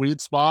 The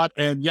Sweet Spot.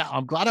 And yeah,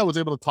 I'm glad I was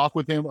able to talk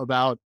with him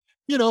about,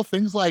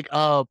 things like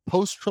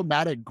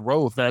post-traumatic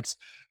growth.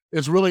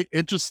 It's really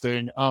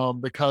interesting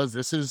because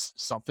this is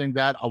something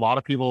that a lot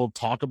of people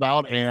talk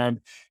about,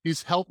 and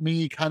he's helped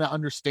me kind of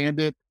understand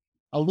it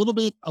a little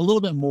bit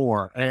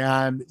more.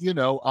 And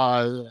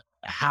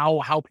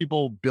how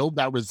people build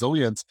that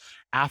resilience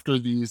after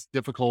these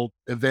difficult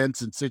events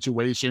and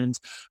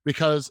situations,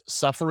 because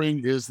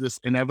suffering is this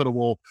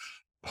inevitable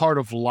part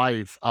of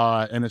life,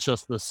 and it's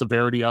just the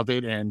severity of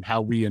it and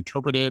how we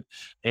interpret it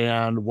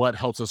and what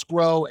helps us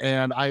grow.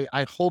 And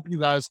I hope you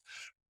guys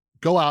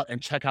go out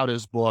and check out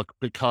his book,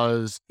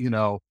 because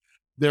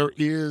there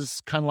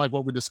is kind of like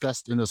what we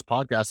discussed in this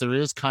podcast. There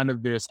is kind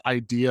of this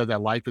idea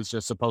that life is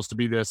just supposed to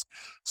be this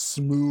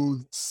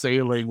smooth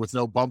sailing with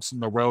no bumps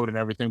in the road and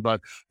everything. But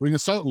we can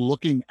start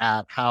looking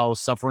at how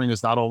suffering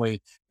is not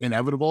only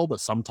inevitable, but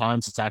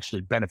sometimes it's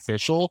actually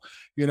beneficial.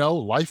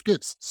 Life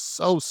gets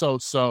so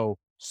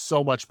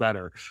much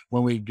better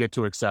when we get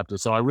to accept it.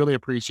 So I really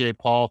appreciate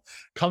Paul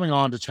coming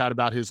on to chat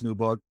about his new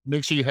book.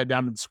 Make sure you head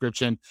down to the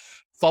description,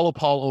 follow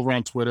Paul over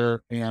on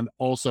Twitter, and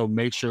also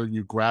make sure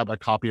you grab a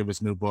copy of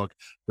his new book,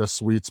 The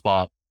Sweet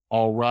Spot.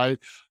 All right.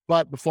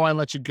 But before I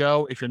let you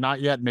go, if you're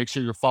not yet, make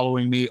sure you're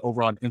following me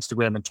over on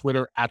Instagram and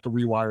Twitter at The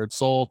Rewired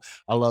Soul.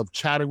 I love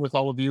chatting with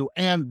all of you,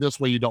 and this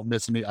way you don't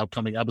miss any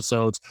upcoming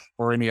episodes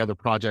or any other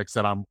projects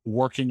that I'm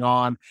working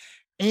on.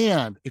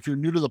 And if you're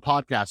new to the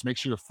podcast, make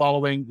sure you're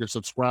following, you're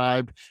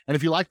subscribed. And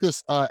if you like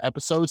this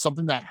episode,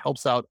 something that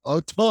helps out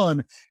a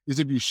ton is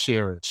if you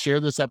share it.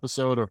 Share this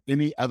episode or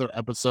any other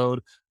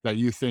episode that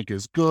you think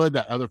is good,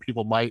 that other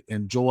people might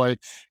enjoy.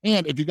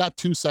 And if you got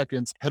 2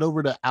 seconds, head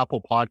over to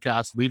Apple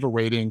Podcasts, leave a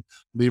rating,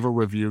 leave a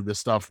review. This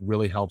stuff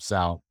really helps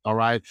out. All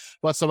right.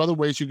 But some other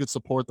ways you could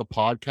support the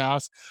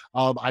podcast.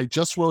 I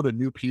just wrote a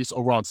new piece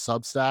over on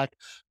Substack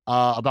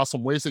about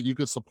some ways that you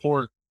could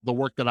support the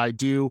work that I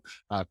do.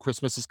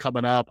 Christmas is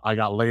coming up. I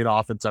got laid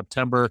off in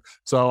September.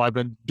 So I've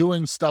been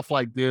doing stuff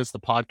like this, the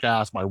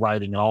podcast, my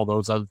writing, and all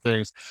those other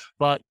things.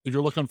 But if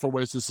you're looking for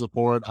ways to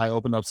support, I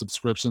opened up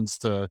subscriptions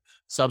to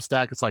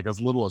Substack. It's like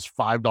as little as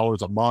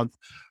 $5 a month.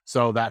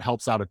 So that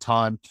helps out a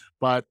ton.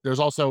 But there's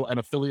also an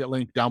affiliate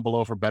link down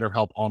below for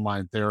BetterHelp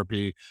Online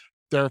Therapy.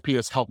 Therapy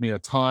has helped me a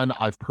ton.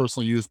 I've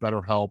personally used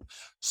BetterHelp.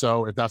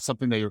 So if that's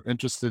something that you're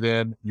interested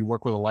in, you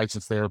work with a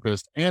licensed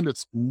therapist, and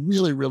it's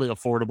really, really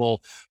affordable.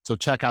 So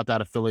check out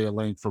that affiliate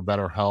link for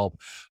BetterHelp.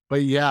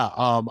 But yeah,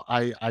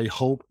 I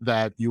hope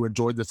that you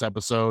enjoyed this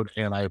episode,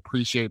 and I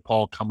appreciate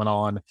Paul coming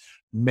on.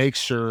 Make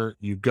sure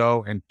you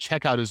go and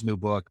check out his new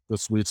book, The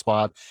Sweet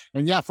Spot.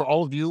 And yeah, for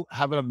all of you,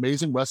 have an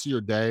amazing rest of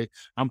your day.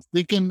 I'm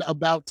thinking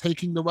about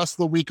taking the rest of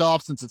the week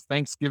off since it's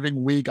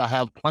Thanksgiving week. I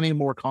have plenty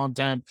more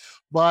content,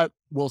 but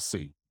we'll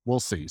see. We'll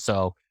see.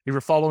 So if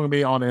you're following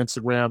me on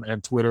Instagram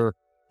and Twitter,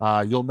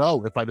 you'll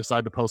know if I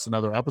decide to post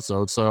another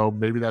episode. So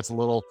maybe that's a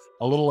little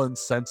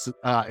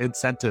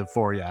incentive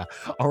for you.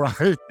 All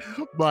right.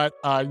 But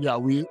yeah,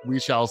 we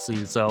shall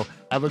see. So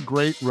have a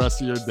great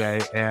rest of your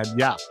day. And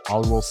yeah, I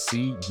will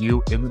see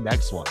you in the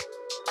next one.